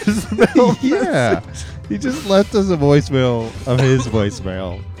voicemail. voicemail? Yeah. He just left us a voicemail of his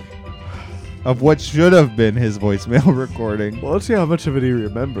voicemail. Of what should have been his voicemail recording. Well, let's see how much of it he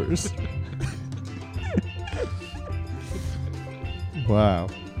remembers. Wow.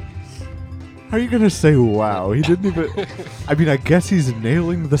 How are you going to say wow? He didn't even... I mean, I guess he's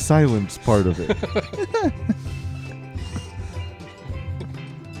nailing the silence part of it.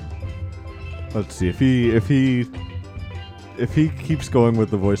 Let's see. If he keeps going with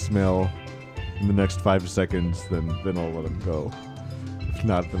the voicemail in the next 5 seconds, then I'll let him go. If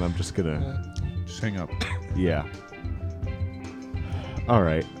not, then I'm just going to... Just hang up. Yeah. All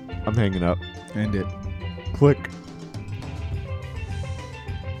right. I'm hanging up. End it. Click.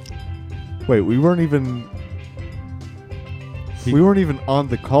 Wait, we weren't even on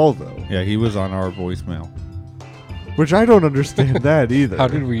the call though. Yeah, he was on our voicemail. Which I don't understand that either. How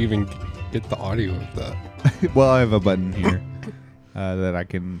did we even get the audio of that? Well, I have a button here that I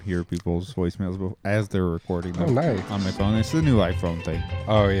can hear people's voicemails as they're recording them Oh, nice. on my phone. It's the new iPhone thing.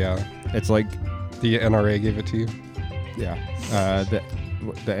 Oh, yeah. It's like, The NRA gave it to you? yeah, the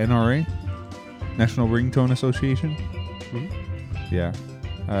NRA, National Ringtone Association. Mhm.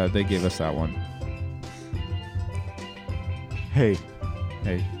 Yeah, they gave us that one. Hey,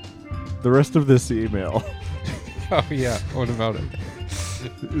 Hey, the rest of this email Oh, yeah. What about it?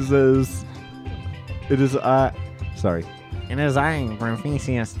 says, "It is I." Sorry. It is I,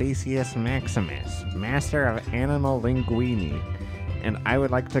 Proficius Theseus Maximus, master of animal linguini, and I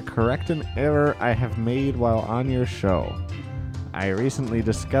would like to correct an error I have made while on your show. I recently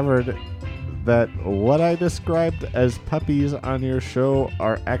discovered that what I described as puppies on your show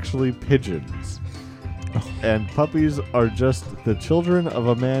are actually pigeons. And puppies are just the children of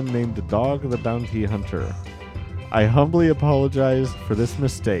a man named Dog the Bounty Hunter. I humbly apologize for this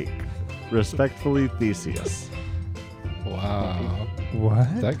mistake. Respectfully, Theseus. Wow.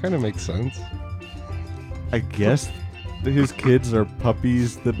 what? That kind of makes sense. I guess his kids are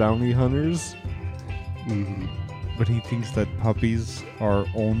puppies the bounty hunters. Mhm. But he thinks that puppies are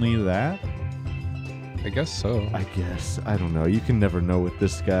only that? I guess so. I guess. I don't know. You can never know with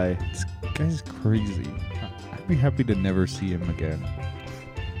this guy. This guy's crazy. I'd be happy to never see him again.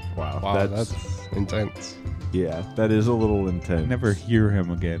 Wow, that's intense. yeah, that is a little intense. Never hear him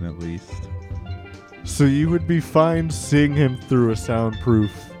again, at least. So you would be fine seeing him through a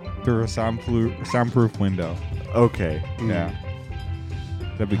soundproof. Through a soundproof window. Okay. Mm. Yeah.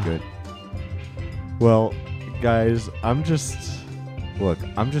 That'd be good. Well, guys, I'm just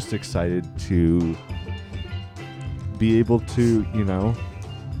excited to be able to,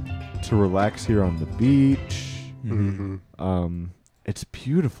 to relax here on the beach. Mm-hmm. It's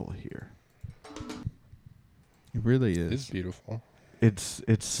beautiful here. It really It's is. beautiful. It's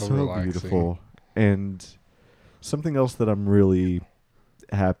so relaxing. beautiful. And something else that I'm really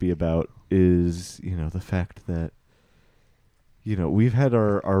happy about is, the fact that, we've had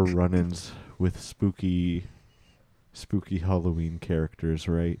our run-ins with spooky Halloween characters,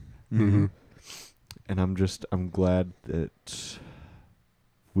 right? Mm-hmm. And I'm glad that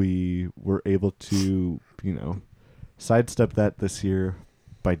we were able to, sidestep that this year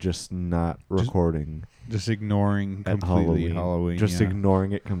by just not recording Just ignoring at completely Halloween. just yeah.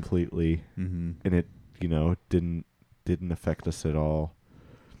 ignoring it completely, Mm-hmm. and it, didn't affect us at all.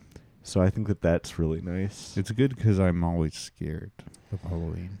 So I think that that's really nice. It's good because I'm always scared of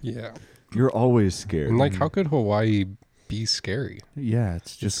Halloween. Yeah. You're always scared. And like, how could Hawaii be scary? Yeah,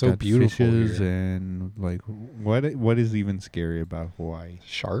 it's just so got beautiful fishes here. and like what is even scary about Hawaii?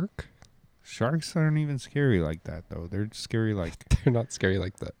 Shark? Sharks aren't even scary like that though. They're scary like They're not scary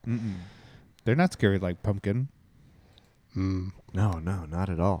like that. they're not scary like pumpkin. Mm, No, not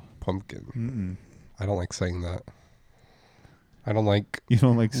at all. pumpkin. I don't like saying that. I don't like You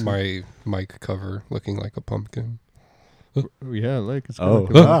don't like my mic cover looking like a pumpkin. yeah, like it's got,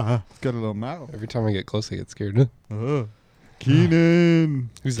 Oh, it's got a little mouth. Every time I get close, I get scared. Keenan,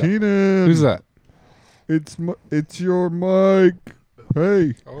 Who's that? Keenan, Who's that? It's your mic.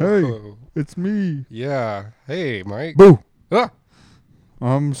 Hey, Oh, it's me. yeah. Hey, Mike. Boo! Ah,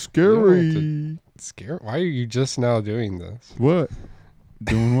 I'm scary. scare. Why are you just now doing this? What?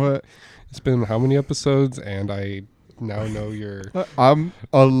 Doing what? It's been how many episodes, and I now know you're I'm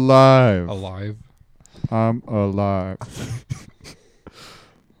alive. alive. I'm alive.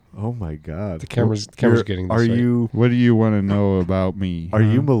 Oh my God! The camera's You're- getting this Are right. you What do you want to know about me? are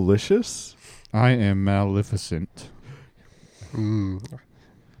you huh? malicious? I am Maleficent.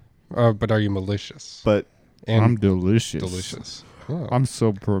 But are you malicious? But And I'm delicious. delicious. Oh. I'm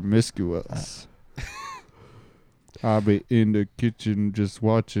so promiscuous. I'll be in the kitchen just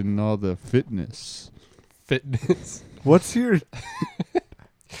watching all the fitness. Fitness. what's your?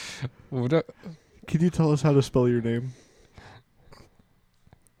 What? Can you tell us how to spell your name?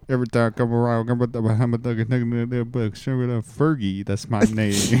 Every time I come around, I'm Fergie. That's my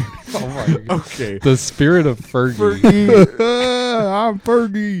name. Oh my God. Okay. The spirit of Fergie. I'm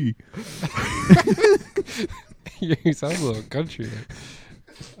Fergie. You sound a little country.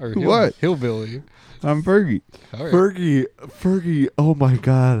 Or What? Hillbilly. I'm Fergie. All right. Fergie. Oh my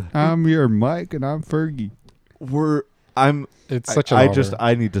God. I'm your Mike, and I'm Fergie. It's such an honor.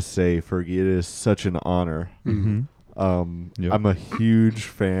 I need to say, Fergie, it is such an honor. Mm-hmm. Yep. I'm a huge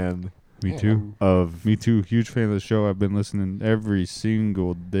fan Me too. of Me too. Huge fan of the show. I've been listening every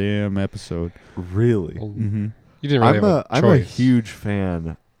single damn episode. really. Well, Mm-hmm. You didn't really have I'm a a choice. huge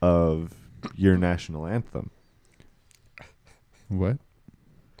fan of your national anthem. What?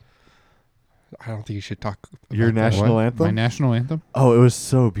 I don't think you should talk about Your that. national What? anthem? My national anthem? Oh, it was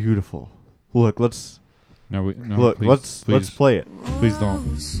so beautiful. Look, let's No, look. Let's play it. Please don't.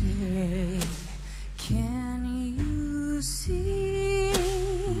 Can you see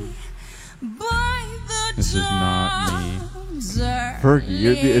by the This is not me. dawn's Fergie,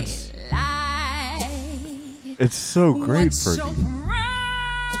 early it's light it's so great, what so Fergie. proudly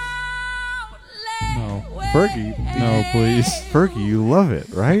No. Fergie, No, please. Fergie, you love it,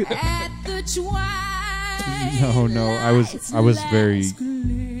 right? at the No. I was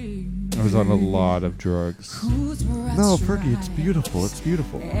on a lot of drugs. No, Fergie, it's beautiful. It's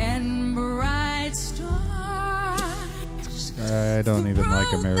beautiful. and bright stars I don't even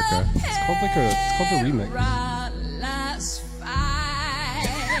like America. It's called a remix. last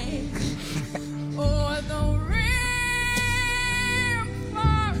fight o'er the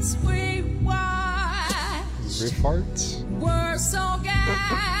ramparts we watched Rip farts. were so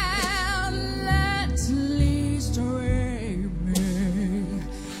gallantly streaming.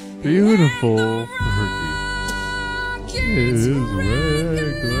 Beautiful, Fergie. Is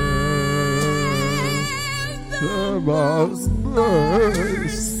reckless about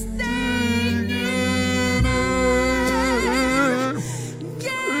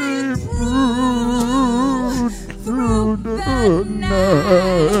through the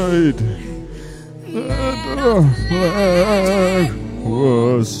night. The flag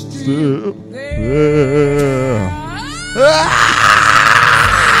was still there.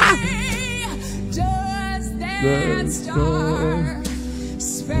 Does that That star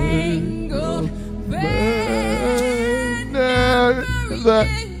spangled banner What?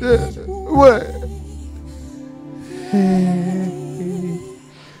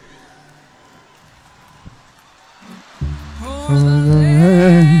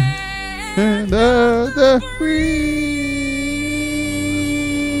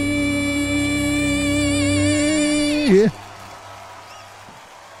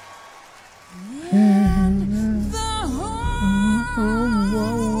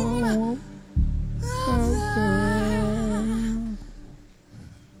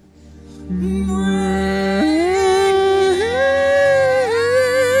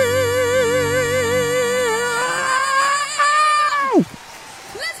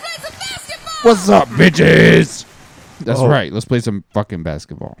 What's up, bitches? That's Oh. right. Let's play some fucking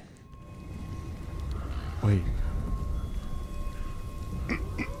basketball. Wait.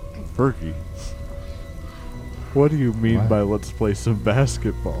 Fergie. What do you mean What? by let's play some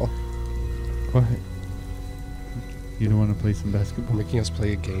basketball? What? You don't want to play some basketball? Making us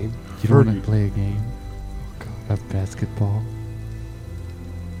play a game. You don't want Fergie. to play a game of basketball?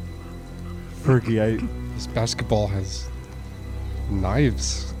 Fergie, This basketball has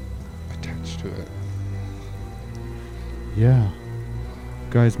knives attached to it. Yeah.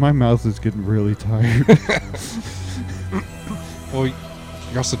 Guys, my mouth is getting really tired. Well,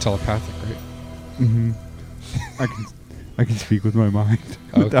 you're also telepathic, right? hmm I can speak with my mind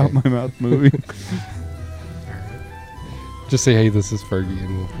without Okay. my mouth moving. Just say, hey, this is Fergie,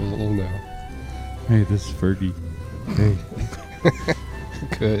 and we'll know. Hey, this is Fergie. Hey.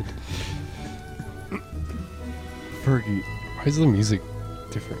 Good. Fergie, Why is the music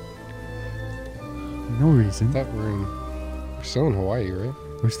different? No reason. I thought we're still in Hawaii, right?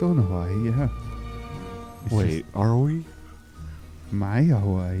 We're still in Hawaii, yeah. It's wait, are we? just my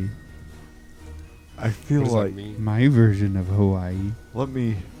Hawaii. I feel What does like that mean? My version of Hawaii. let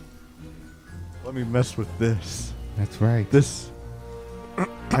me mess with this. That's right. This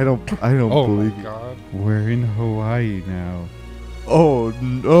I don't Oh believe my you. god. We're in Hawaii now. Oh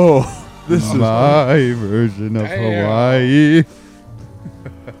no. This is my version of Damn. Hawaii.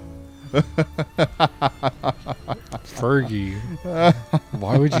 Fergie.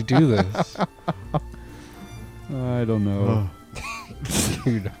 Why would you do this? I don't know.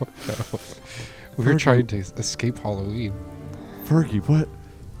 You don't know. We were trying to escape Halloween. Fergie, what?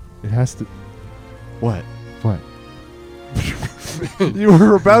 It has to. What? What? You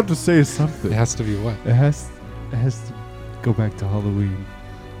were about to say It something. has to be what? It has to go back to Halloween.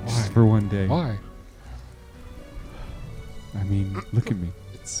 Just Why? for one day. Why? I mean, look at me.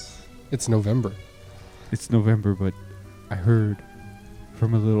 It's November. It's November, but I heard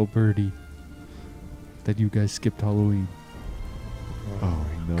from a little birdie that you guys skipped Halloween. Oh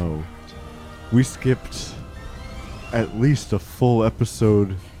no. We skipped at least a full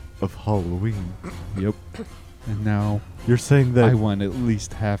episode of Halloween. Yep. And now You're saying that I want at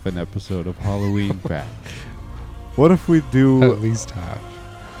least half an episode of Halloween back. what if we do At least half.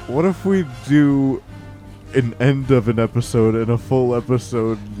 what if we do an end of an episode and a full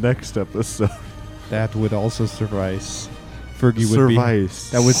episode next episode? That would also suffice. Fergie would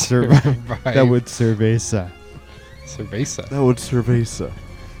Service. be. That would survive. That would cerveza. Cerveza. That would cerveza.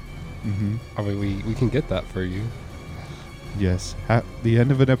 Mm-hmm. I mean, we can get that for you. Yes. The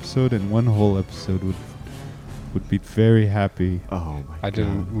end of an episode and one whole episode would be very happy. Oh my I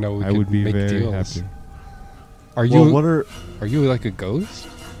didn't know we I could would be make very deals. happy. Are Well, you what are are you like a ghost?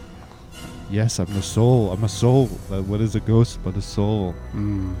 Yes, I'm a soul. I'm a soul. What is a ghost but a soul?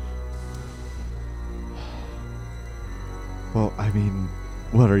 Mm. well, I mean,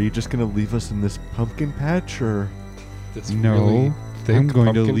 what are you just gonna leave us in this pumpkin patch or This No, really thick I'm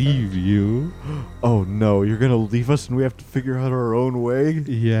going to pumpkin leave you. oh no, you're gonna leave us and we have to figure out our own way?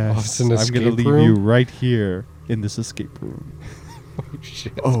 Yes, it's an I'm going to escape leave room? you right here in this escape room. patch? Oh,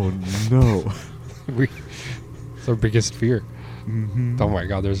 shit. Oh no. It's our biggest fear. Mm-hmm. Oh my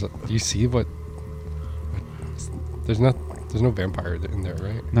god, do you see what there's no vampire in there,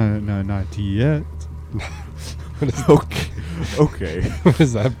 right? No, not yet. What, is, Okay. what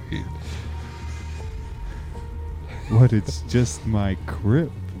does that mean? What? It's just my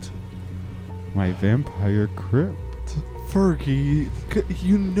crypt. My vampire crypt. Fergie,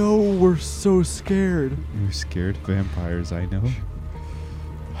 you know we're so scared. You're scared of vampires, I know.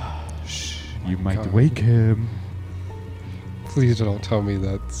 Shh, you might God. wake him. Please don't tell me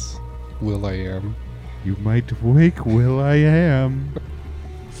that's Will I Am. You might wake Will.i.am.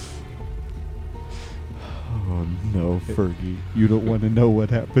 Oh no, Fergie. You don't want to know what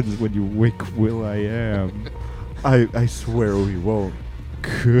happens when you wake Will.i.am. I swear we won't.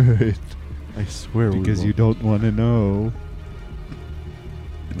 Good. I swear Because we you won't. don't want to know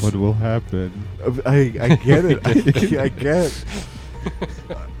what will happen. I get it. I get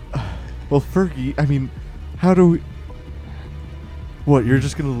Well, Fergie, I mean, how do we... What, you're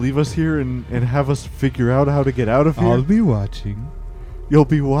just going to leave us here and have us figure out how to get out of here? I'll be watching. You'll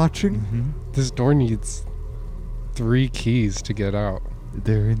be watching? Mm-hmm. This door needs 3 keys to get out.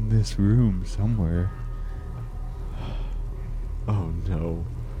 They're in this room somewhere. Oh, no.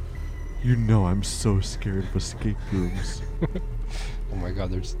 You know I'm so scared of escape rooms. Oh my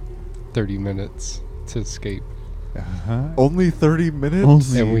god, there's 30 minutes to escape. Uh-huh. Only 30 minutes?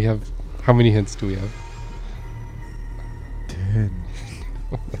 Only And we have... How many hints do we have? 10.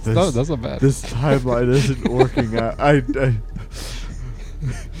 That's not bad. This timeline isn't working out.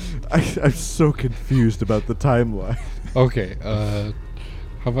 I'm so confused about the timeline. Okay, how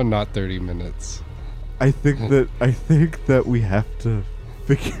about not 30 minutes? I think that we have to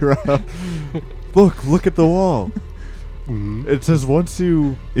figure out. Look at the wall. Mhm. It says once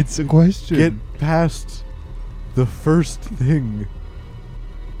you It's a question. get past the first thing,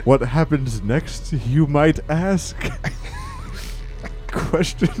 what happens next, you might ask?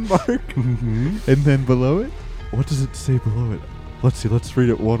 Question mark? Mm-hmm. And then below it? What does it say below it? Let's see, let's read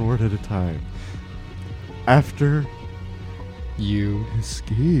it one word at a time. After You,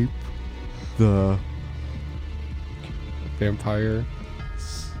 Escape. the vampire,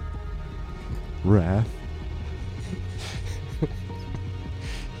 wrath,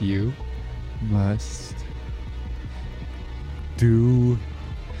 you, Must. do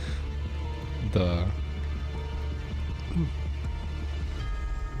the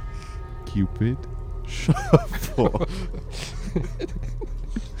Cupid. shuffle.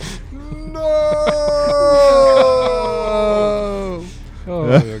 No!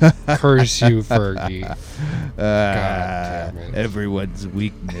 Oh, curse you, Fergie. damn it. Everyone's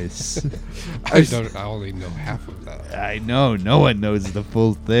weakness. I only know half of that. I know. No one knows the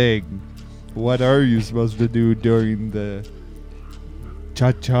full thing. What are you supposed to do during the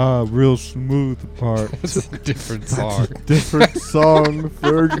cha-cha real smooth part? It's a different song. Different song,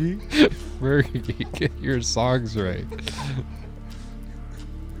 Fergie. Fergie, get your songs right.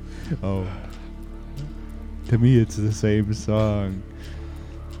 Oh. To me, it's the same song.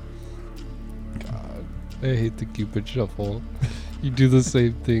 God, I hate the Cupid Shuffle. You do the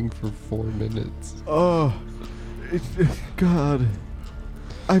same thing for 4 minutes. Oh, God.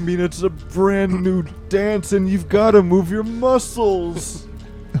 I mean, it's a brand new dance, and you've got to move your muscles.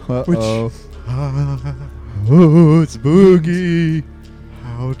 Uh-oh. Oh, it's Boogie.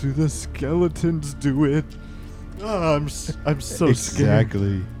 How do the skeletons do it? Oh, I'm so scared.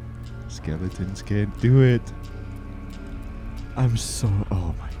 Exactly. Skeletons can't do it. I'm so.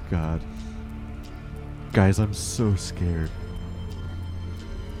 Oh my God. Guys, I'm so scared.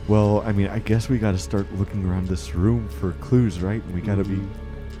 Well, I mean, I guess we got to start looking around this room for clues, right? And we got to be.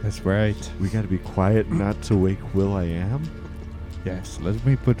 That's right. We got to be quiet, not to wake Will.i.am. Yes, let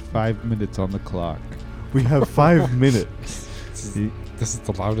me put 5 minutes on the clock. We have 5 minutes. This is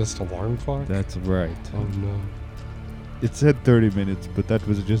the loudest alarm clock? That's right. Oh no. It said 30 minutes, but that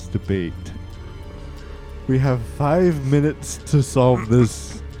was just a bait. We have 5 minutes to solve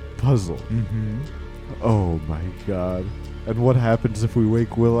this puzzle. Mm-hmm. Oh my God. And what happens if we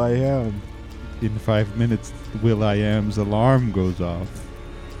wake Will.i.am? In 5 minutes, Will.i.am's alarm goes off.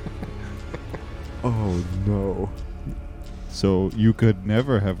 Oh no. So you could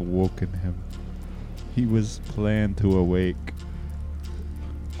never have woken him. He was planned to awake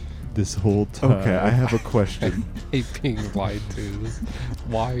this whole time. Okay, I have a question. I hate being lied to.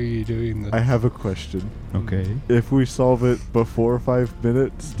 Why are you doing this? I have a question. Okay. If we solve it before 5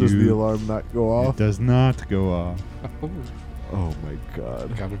 minutes, does the alarm not go It off? does not go off. Oh my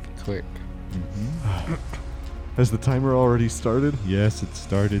God. Gotta be quick. Mm-hmm. Has the timer already started? Yes, it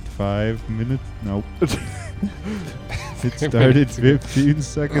started 5 minutes. Nope. It started 15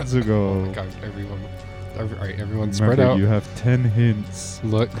 seconds ago. Oh my God, alright, everyone spread Remember, out. you have 10 hints.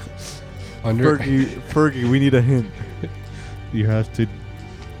 Look. Under. Fergie, we need a hint. You have to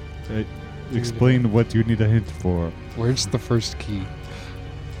explain what you need a hint for. Where's the first key?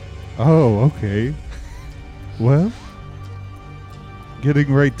 Oh, okay. Well,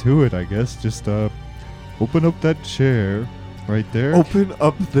 getting right to it, I guess. Just open up that chair right there. Open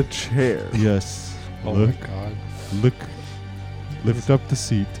up the chair. Yes. Oh Look. my God. Look. Lift up the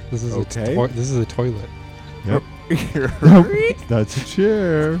seat. This is Okay. this is a toilet. Yep. That's a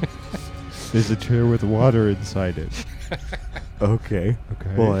chair. There's a chair with water inside it. Okay.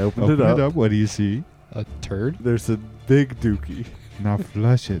 Okay. Well, I opened it up. What do you see? A turd? There's a big dookie. Now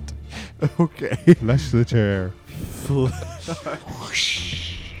flush it. Okay. Flush the chair.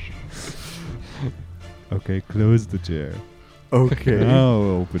 Okay, close the chair. Okay. Now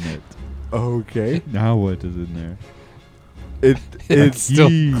open it. Okay. Now what is in there? It's still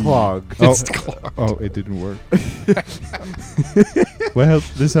clogged. It's clogged. Oh, it didn't work. Well,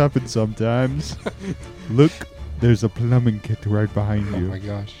 this happens sometimes. Look, there's a plumbing kit right behind Oh you. my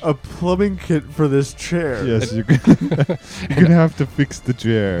gosh. A plumbing kit for this chair. Yes, you're gonna have to fix the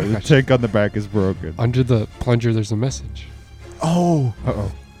chair. The tank on the back is broken. Under the plunger, there's a message. Oh.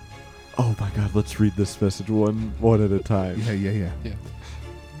 Uh-oh. Oh my God. Let's read this message one at a time. Yeah.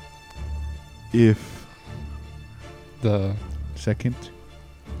 If The Second.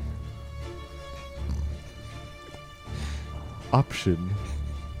 option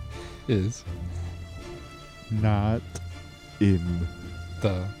is Not in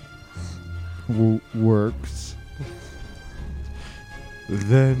the works.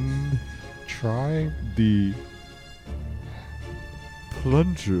 then try The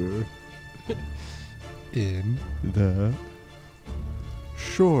plunger in the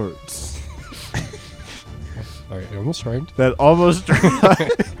shorts. All right, it almost rhymed. That almost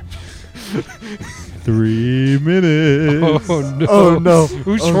 3 minutes. Oh no! Oh no.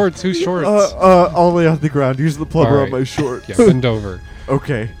 Who's Oh. shorts? Who's shorts? I'll lay on the ground. Use the plumber All on right. my shorts. Yeah, bend over.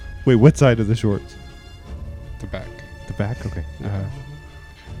 Okay. Wait, what side of the shorts? The back. The back? Okay. Yeah.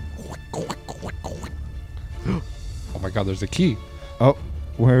 Oh my God! There's a key. Oh,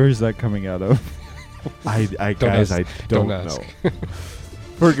 where is that coming out of? I Don't guys, ask. I don't ask. know.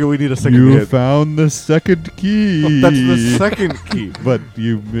 Fergie, we need a second You hit. found the second key. That's the second key. But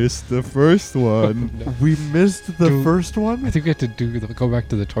you missed the first one. No. We missed the Dude. first I one? think we have to go back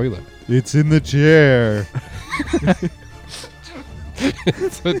to the toilet. It's in the chair.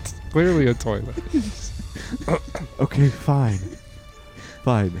 It's clearly a toilet. Okay, fine.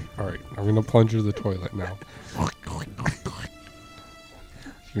 Fine. All right, I'm gonna plunge the toilet now.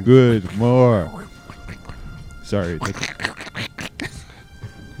 Good, more. Sorry, that's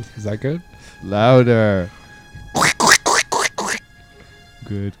Is that good? louder.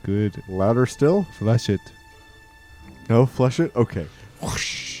 Good, good. Louder still? Flush it. No, flush it? Okay.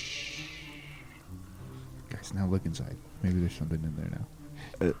 Guys, now look inside. Maybe there's something in there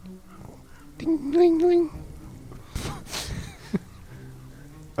now. Ding, ding, ding.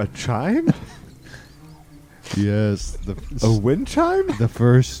 A chime? Yes, A wind chime? the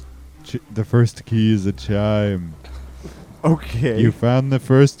first key is a chime. Okay. You found the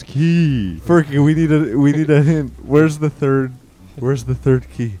first key. Fergie, we need a hint. Where's the third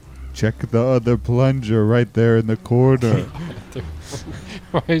key? Check the other plunger right there in the corner.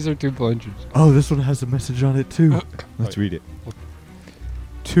 Why is there two plungers? Oh, this one has a message on it too. Let's read it.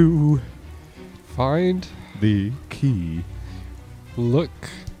 To Find, The key. look,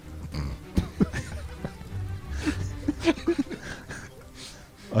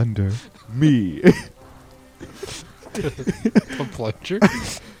 under Me. a plunger.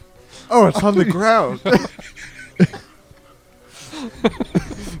 Oh, it's on the ground.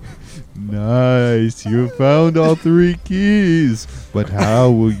 Nice. You found all 3 keys. But how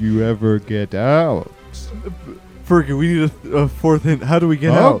will you ever get out? Fergie, we need a fourth hint. How do we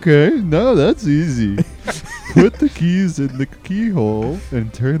get out? Okay, no, that's easy. Put the keys in the keyhole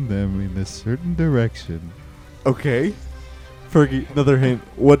and turn them in a certain direction. Okay. Fergie, another hint.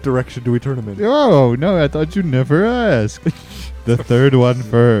 What direction do we turn them in? Oh, no, I thought you never asked. The third one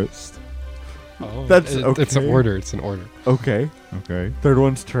first. Oh, That's It's an okay. order. It's an order. Okay. Okay. Third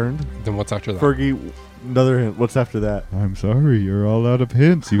one's turned. Then what's after that? Fergie, another hint. What's after that? I'm sorry, you're all out of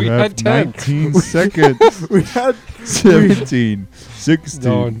hints. You We have had 10. 19 seconds. We had 17, 16,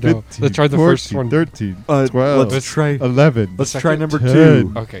 No, no. 15, Let's try the 14, first one. 13, 12, let's try 11, let's try Second. number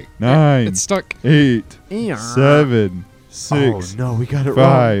 10. 2. Okay. 9, It's stuck. 8, Yeah. 7, 6, Oh no, we got it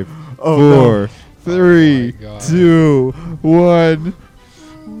 5, wrong. Oh 4, 3, my God. 2, 1.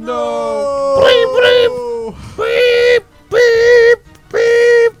 no.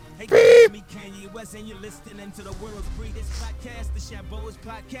 Hey, it's me, Kanye West, and you're listening to the world's greatest podcast, the Shaboas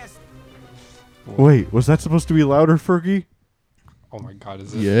Podcast. Wait, was that supposed to be louder, Fergie? Oh my God!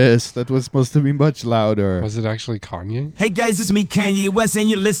 Is it? Yes, that was supposed to be much louder. Was it actually Kanye? Hey guys, it's me, Kanye West, and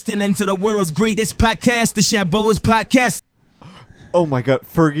you're listening to the world's greatest podcast, the Shaboas Podcast. Oh my God,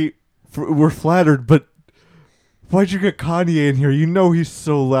 Fergie, we're flattered, but why'd you get Kanye in here? You know he's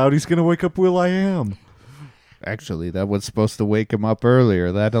so loud. He's gonna wake up Will.i.am. Actually, that was supposed to wake him up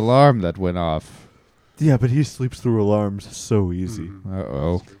earlier. That alarm that went off. Yeah, but he sleeps through alarms so easy.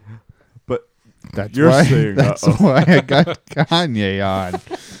 Uh-oh. But That's You're why. saying That's uh-oh. why I got Kanye on.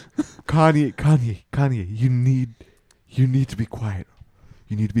 Kanye, you need to be quiet.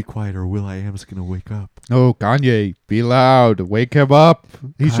 You need to be quiet, or Will.i.am's gonna wake up. No, Kanye, be loud. Wake him up.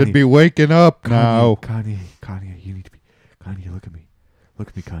 He should Kanye. be waking up now. Kanye, you need to be. Kanye, look at me. Look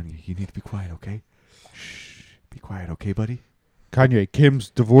at me, Kanye. You need to be quiet, okay? Shh. Be quiet, okay, buddy? Kanye, Kim's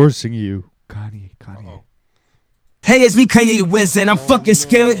divorcing you. Kanye. Hey, it's me, Kanye West, and I'm fucking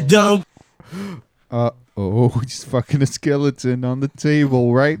scared, dog. He's fucking a skeleton on the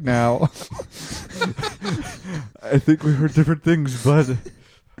table right now. I think we heard different things, bud.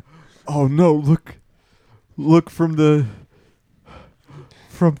 Oh no! Look from the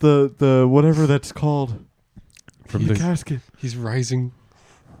whatever that's called. From the casket. He's rising.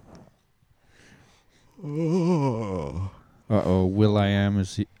 Oh. Will.i.am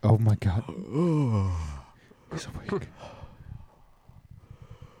is he? Oh my God. He's awake.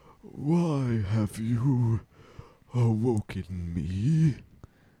 Why have you awoken me?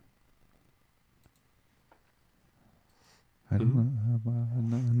 I don't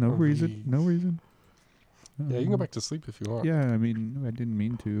know. No reason. No reason. Yeah, you can go back to sleep if you want. Yeah, I mean, I didn't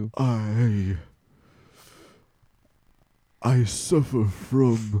mean to. I suffer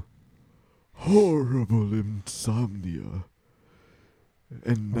from horrible insomnia.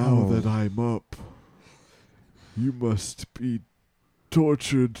 And now that I'm up, you must be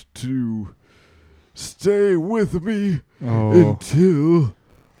tortured to stay with me until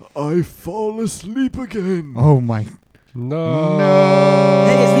I fall asleep again. Oh my. No.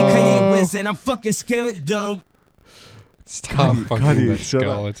 Hey, it's me, Kanye West, and I'm fucking scared, dog. Stop fucking Kanye, that shut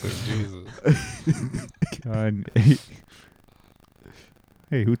up. skeleton. Jesus. Kanye.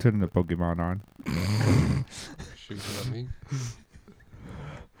 Hey, who turned the Pokemon on? Shooting at me.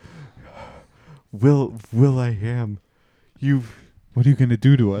 Will.i.am, What are you gonna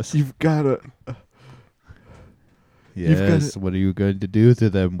do to us? you've gotta. Yes. What are you going to do to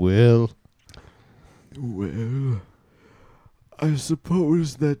them, Will? Well, I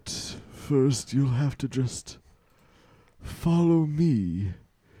suppose that first you'll have to just follow me,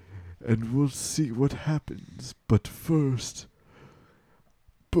 and we'll see what happens. But first,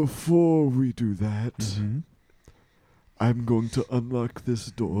 before we do that, I'm going to unlock this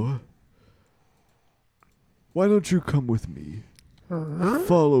door. Why don't you come with me?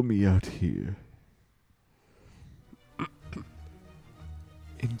 Follow me out here.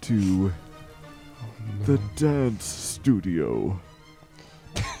 Into the dance studio.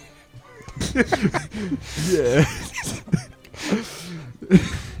 Yeah.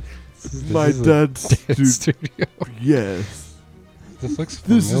 My is a dance studio. Yes. This looks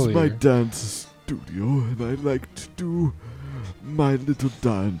familiar. This is my dance studio, and I like to do my little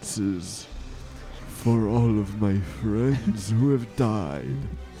dances for all of my friends who have died.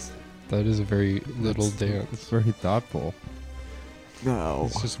 That is a very little It's dance. very thoughtful. Now,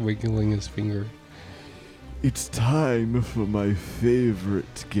 He's just wiggling his finger. it's time for my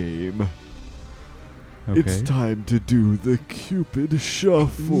favorite game. Okay. It's time to do the Cupid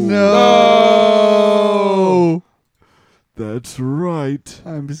Shuffle. No! That's right.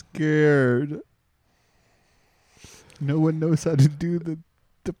 I'm scared. No one knows how to do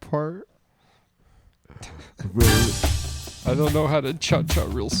the part. Well, I don't know how to cha-cha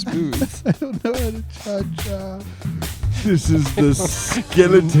real smooth. I don't know how to cha-cha. this is the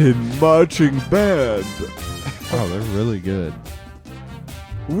Skeleton Marching Band. Oh, they're really good.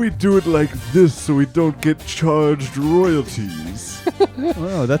 We do it like this so we don't get charged royalties.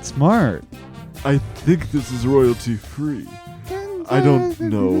 Oh, that's smart. I think this is royalty free. I don't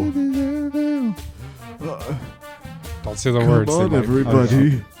know. Don't say the Come words. on, they might-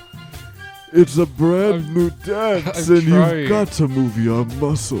 everybody. It's a brand new dance, I'm and trying. you've got to move your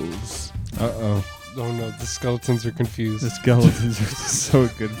muscles. Uh-oh. Oh no, the skeletons are confused. The skeletons are so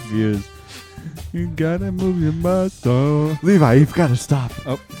confused. You gotta move your muscle. Levi, you've got to stop.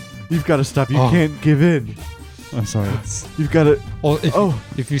 Oh. You've got to stop. You Oh. can't give in. I'm sorry. You've got to. Well,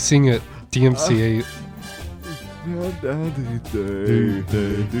 if you sing it, DMCA.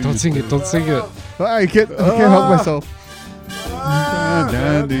 Don't sing it. Don't sing it. I can't help myself.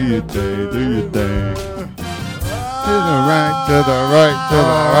 Do your thing, do your thing. To the right, to the right, to the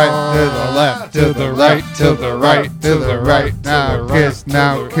right, to the left, to the right, to the right, to the right. Now kiss,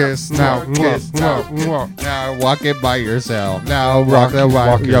 now kiss, now kiss, now. Now walk it by yourself. Now rock the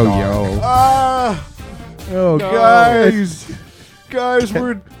Walk it yo on. yo. Oh, guys,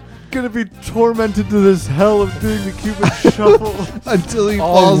 we're gonna be tormented to this hell of doing the Cupid Shuffle Until he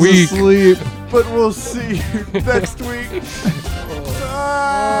All falls week. asleep. but we'll see you next week.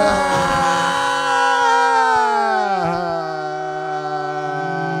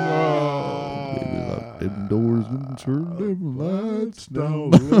 Lock them doors and turn them lights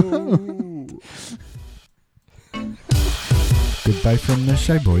down. Goodbye from the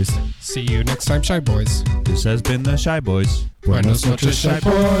Shy Boys. See you next time, Shy Boys. This has been the Shy Boys. Buenos noches, Shy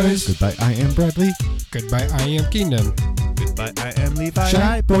Boys. Goodbye, I am Bradley. Goodbye, I am Keenan. Good Goodbye, I am Levi.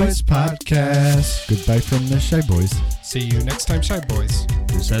 Shy Boys Podcast. Goodbye from the Shy Boys. See you next time, Shy Boys.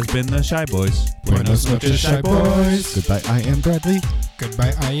 This has been the Shy Boys. Buenos noches, Shy Boys. Goodbye, I am Bradley.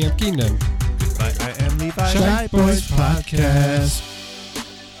 Goodbye, I am Keenan. Goodbye, I am Levi. Shy Boys Podcast.